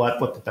measure what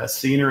the best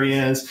scenery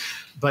is.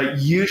 But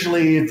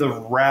usually the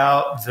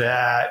route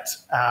that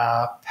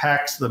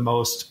packs the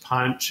most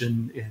punch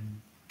in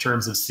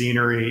terms of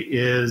scenery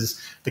is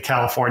the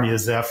California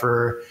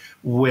Zephyr,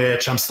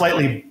 which I'm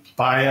slightly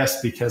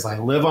biased because I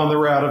live on the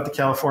route of the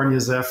California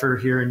Zephyr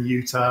here in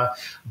Utah,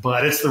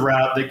 but it's the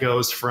route that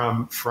goes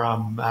from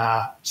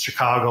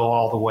Chicago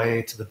all the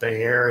way to the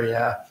Bay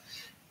Area.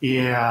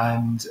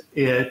 And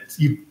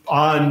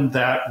on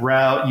that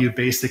route, you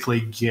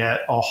basically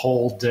get a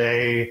whole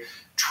day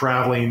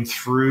traveling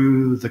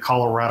through the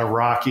Colorado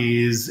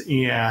Rockies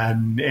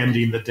and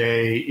ending the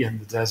day in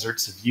the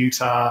deserts of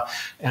Utah.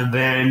 And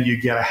then you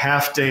get a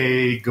half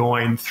day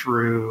going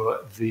through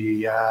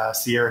the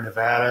Sierra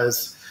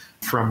Nevadas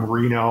from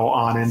Reno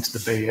on into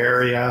the Bay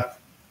Area.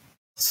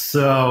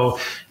 So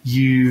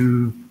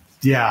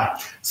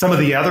some of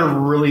the other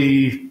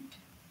really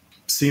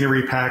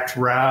scenery-packed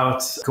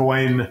routes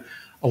going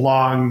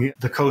along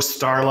the Coast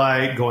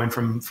Starlight, going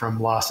from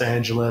Los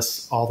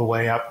Angeles all the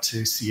way up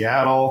to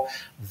Seattle.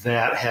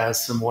 That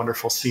has some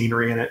wonderful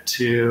scenery in it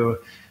too.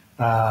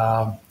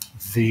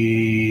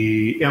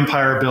 The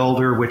Empire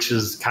Builder, which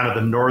is kind of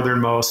the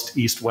northernmost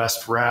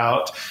east-west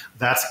route,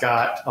 that's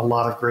got a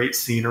lot of great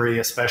scenery,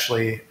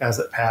 especially as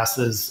it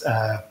passes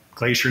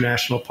Glacier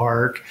National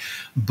Park,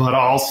 but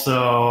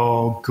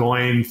also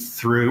going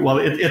through,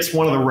 it's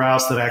one of the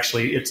routes that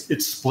actually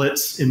it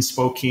splits in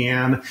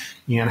Spokane,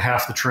 and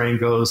half the train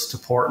goes to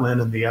Portland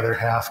and the other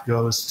half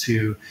goes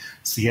to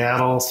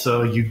Seattle.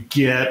 So you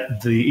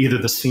get either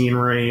the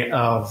scenery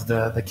of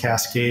the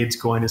Cascades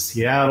going to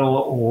Seattle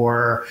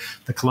or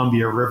the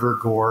Columbia River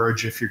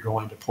Gorge if you're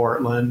going to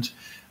Portland.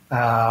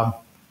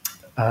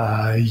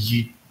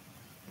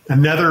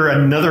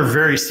 Another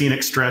very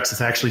scenic stretch that's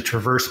actually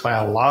traversed by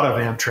a lot of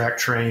Amtrak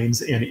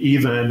trains, and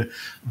even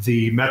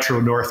the Metro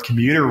North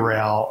commuter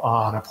rail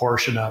on a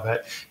portion of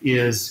it,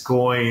 is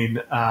going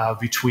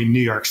between New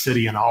York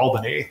City and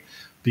Albany,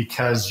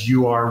 because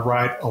you are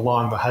right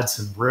along the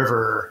Hudson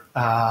River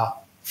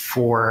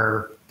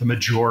for the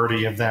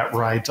majority of that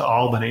ride to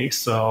Albany.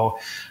 So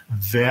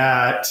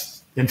that,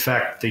 in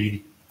fact,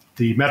 the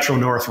Metro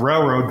North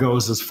Railroad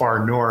goes as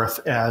far north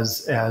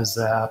as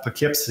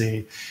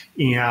Poughkeepsie,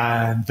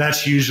 and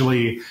that's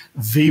usually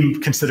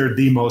considered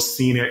the most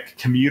scenic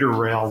commuter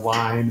rail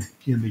line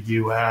in the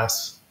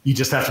U.S. You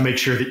just have to make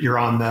sure that you're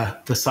on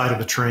the side of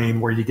the train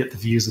where you get the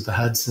views of the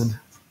Hudson.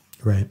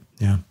 Right.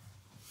 Yeah.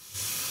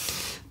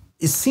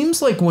 It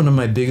seems like one of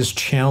my biggest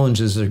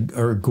challenges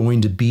are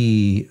going to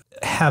be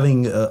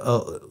having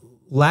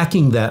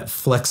lacking that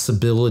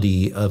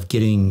flexibility of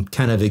getting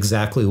kind of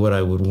exactly what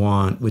I would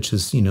want, which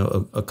is,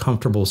 a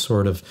comfortable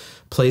sort of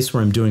place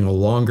where I'm doing a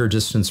longer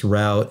distance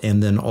route,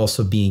 and then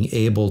also being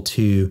able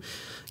to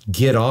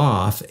get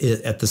off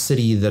at the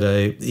city that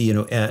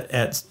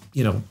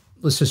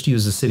let's just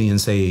use the city and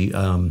say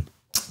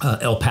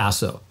El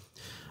Paso.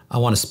 I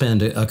want to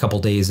spend a couple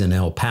days in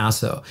El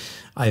Paso.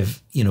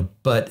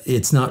 But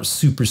it's not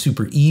super,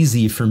 super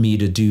easy for me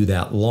to do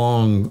that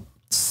long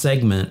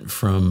segment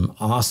from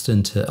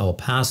Austin to El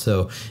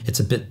Paso. It's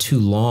a bit too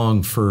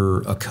long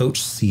for a coach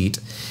seat.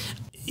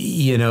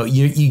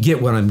 You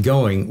get where I'm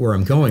going with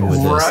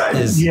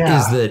this is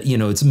that,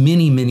 it's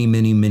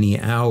many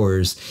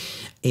hours.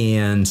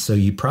 And so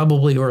you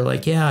probably are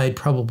like, I'd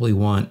probably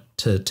want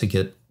to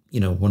get,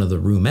 one of the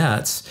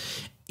roomettes.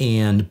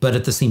 But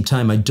at the same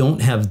time, I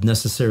don't have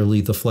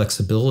necessarily the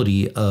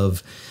flexibility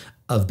of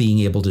being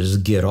able to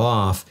just get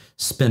off,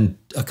 spend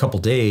a couple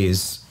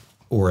days,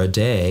 or a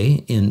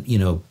day in,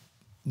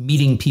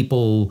 meeting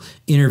people,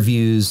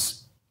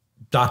 interviews,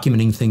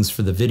 documenting things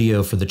for the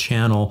video, for the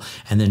channel,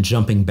 and then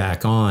jumping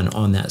back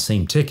on that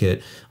same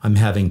ticket, I'm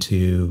having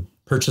to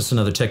purchase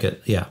another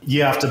ticket. Yeah.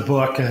 You have to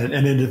book an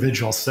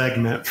individual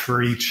segment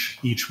for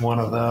each one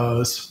of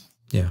those.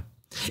 Yeah.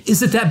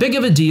 Is it that big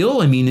of a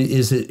deal? I mean,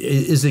 is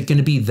it going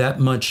to be that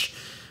much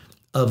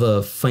of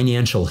a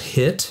financial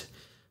hit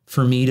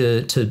for me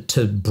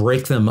to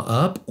break them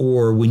up?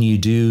 Or when you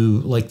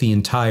do like the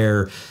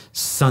entire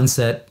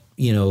sunset,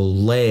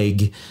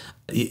 leg,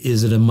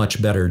 is it a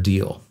much better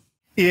deal?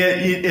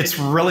 It's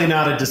really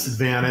not a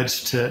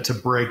disadvantage to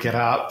break it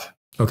up.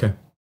 Okay.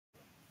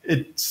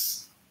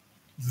 It's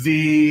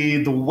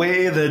the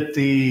way that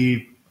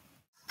the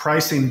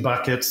pricing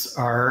buckets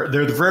are,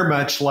 they're very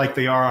much like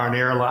they are on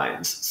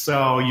airlines.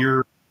 So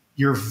you're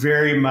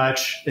very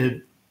much,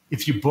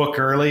 if you book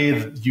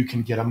early, you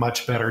can get a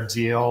much better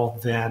deal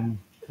than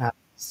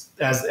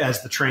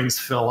as the trains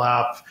fill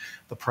up,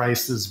 the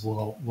prices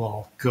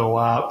will go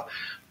up.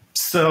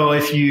 So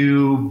if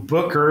you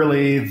book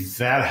early,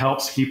 that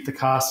helps keep the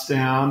costs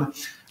down.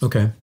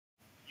 Okay.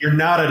 You're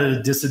not at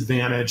a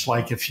disadvantage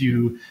like if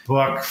you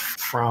book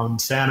from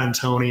San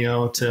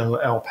Antonio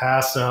to El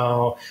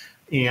Paso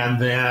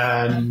and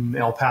then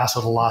El Paso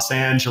to Los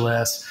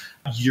Angeles.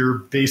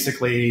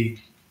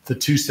 The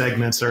two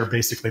segments are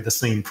basically the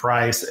same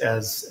price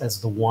as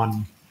the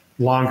one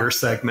longer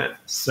segment.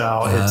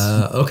 So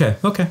it's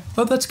okay.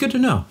 Oh, that's good to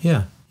know.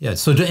 Yeah.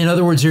 So in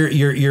other words,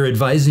 you're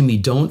advising me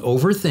don't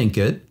overthink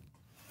it.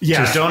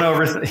 Yeah, just don't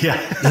overthink. Yeah,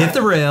 hit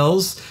the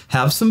rails,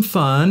 have some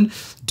fun,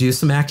 do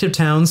some active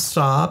town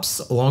stops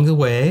along the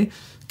way.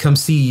 Come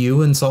see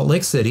you in Salt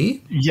Lake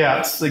City.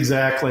 Yes,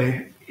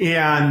 exactly.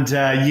 And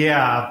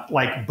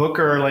like book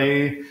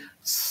early.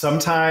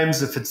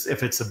 Sometimes if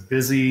it's a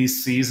busy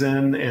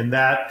season, and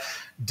that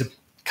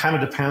kind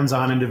of depends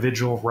on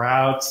individual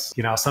routes.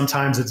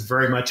 Sometimes it's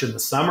very much in the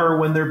summer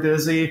when they're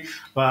busy,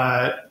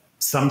 but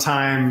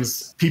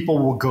sometimes people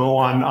will go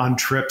on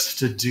trips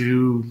to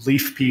do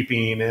leaf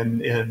peeping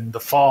in the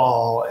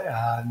fall,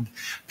 and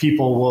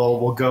people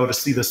will go to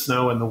see the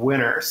snow in the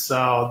winter.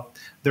 So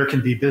there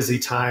can be busy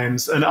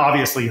times, and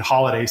obviously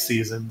holiday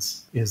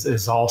seasons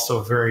is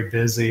also very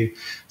busy.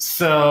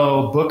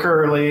 So book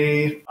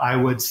early. I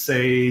would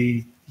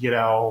say,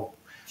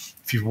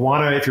 if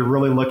you're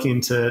really looking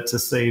to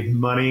save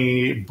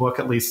money, book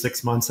at least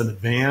 6 months in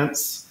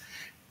advance.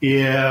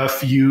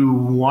 If you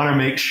want to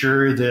make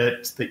sure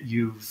that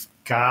you've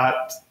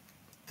got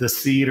the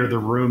seat or the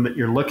room that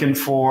you're looking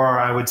for,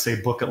 I would say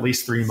book at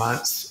least 3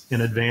 months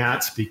in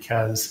advance,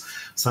 because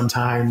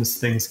sometimes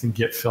things can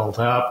get filled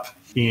up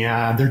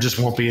and there just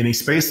won't be any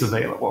space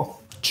available.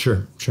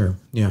 Sure.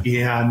 Yeah.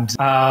 And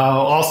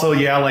also,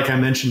 like I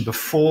mentioned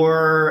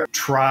before,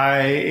 try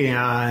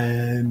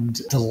and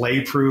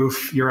delay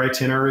proof your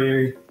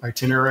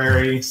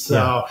itinerary.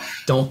 So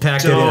don't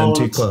pack it in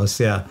too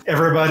close. Yeah.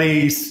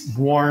 Everybody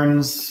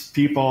warns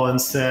people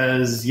and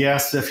says,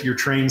 yes, if your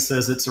train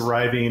says it's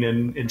arriving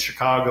in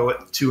Chicago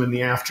at 2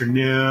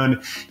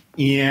 p.m.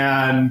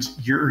 and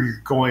you're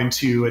going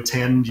to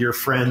attend your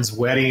friend's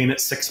wedding at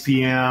 6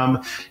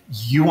 p.m.,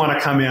 you want to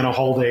come in a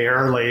whole day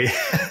early.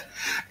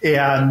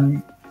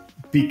 And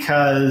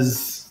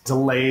because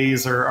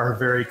delays are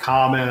very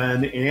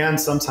common, and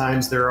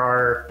sometimes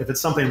if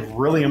it's something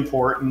really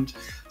important,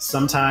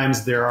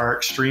 sometimes there are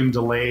extreme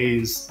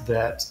delays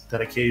that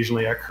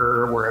occasionally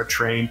occur where a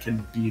train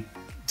can be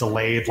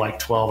delayed like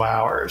 12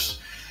 hours.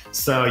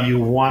 So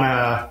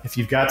if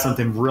you've got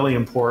something really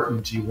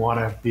important, you want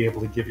to be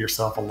able to give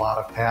yourself a lot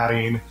of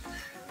padding.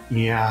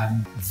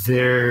 And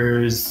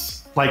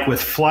there's, like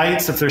with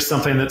flights, if there's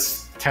something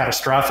that's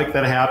catastrophic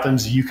that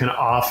happens, you can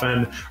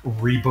often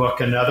rebook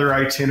another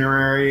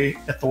itinerary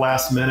at the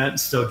last minute and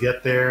still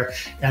get there.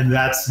 And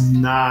that's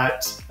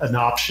not an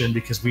option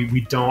because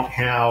we don't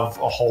have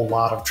a whole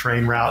lot of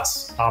train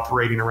routes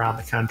operating around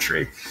the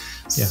country.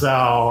 Yeah.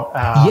 So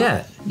But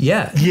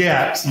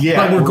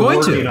we're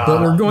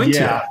going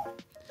to.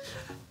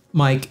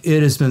 Mike,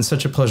 it has been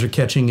such a pleasure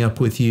catching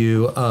up with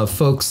you.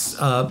 Folks,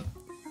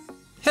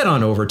 head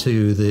on over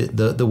to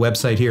the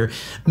website here.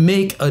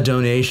 Make a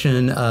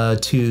donation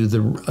to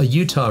the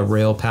Utah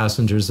Rail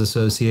Passengers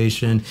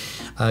Association.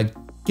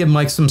 Give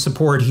Mike some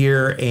support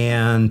here.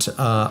 And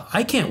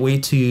I can't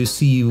wait to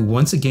see you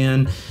once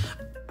again.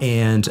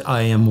 And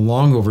I am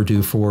long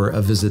overdue for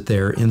a visit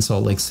there in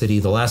Salt Lake City.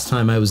 The last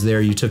time I was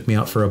there, you took me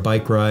out for a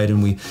bike ride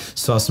and we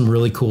saw some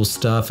really cool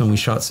stuff and we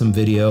shot some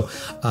video.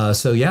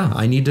 So yeah,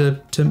 I need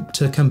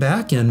to come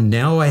back, and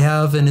now I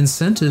have an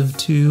incentive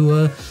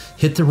to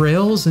hit the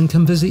rails and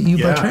come visit you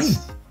by train.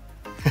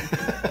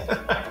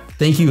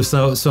 Thank you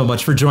so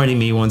much for joining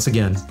me once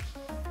again.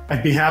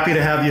 I'd be happy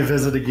to have you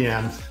visit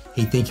again.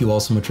 Hey, thank you all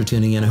so much for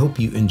tuning in. I hope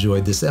you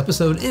enjoyed this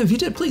episode. And if you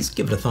did, please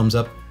give it a thumbs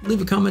up.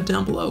 leave a comment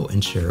down below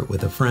and share it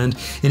with a friend.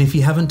 And if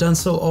you haven't done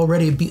so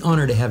already, I'd be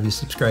honored to have you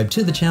subscribe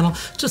to the channel.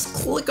 Just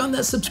click on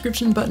that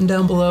subscription button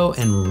down below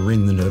and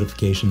ring the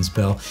notifications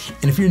bell.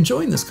 And if you're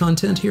enjoying this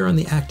content here on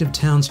the Active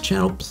Towns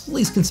channel,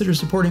 please consider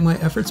supporting my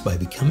efforts by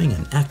becoming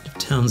an Active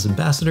Towns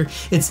ambassador.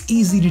 It's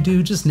easy to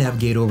do. Just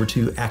navigate over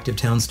to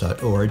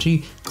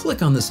activetowns.org,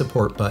 click on the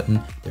support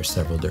button. There's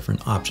several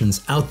different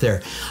options out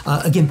there.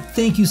 Again,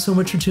 thank you so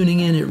much for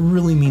tuning in. It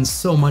really means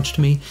so much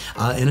to me.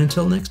 And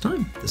until next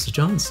time, this is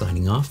John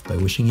signing off by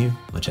wishing you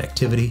much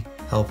activity,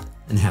 health,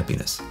 and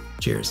happiness.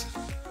 Cheers.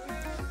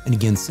 And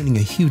again, sending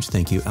a huge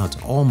thank you out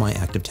to all my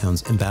Active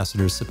Towns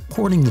ambassadors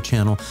supporting the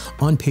channel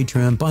on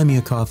Patreon, Buy Me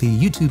a Coffee,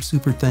 YouTube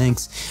Super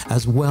Thanks,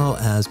 as well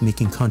as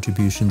making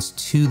contributions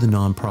to the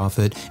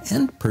nonprofit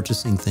and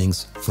purchasing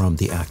things from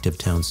the Active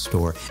Towns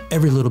store.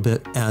 Every little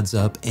bit adds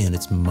up and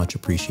it's much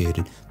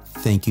appreciated.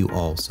 Thank you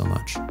all so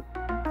much.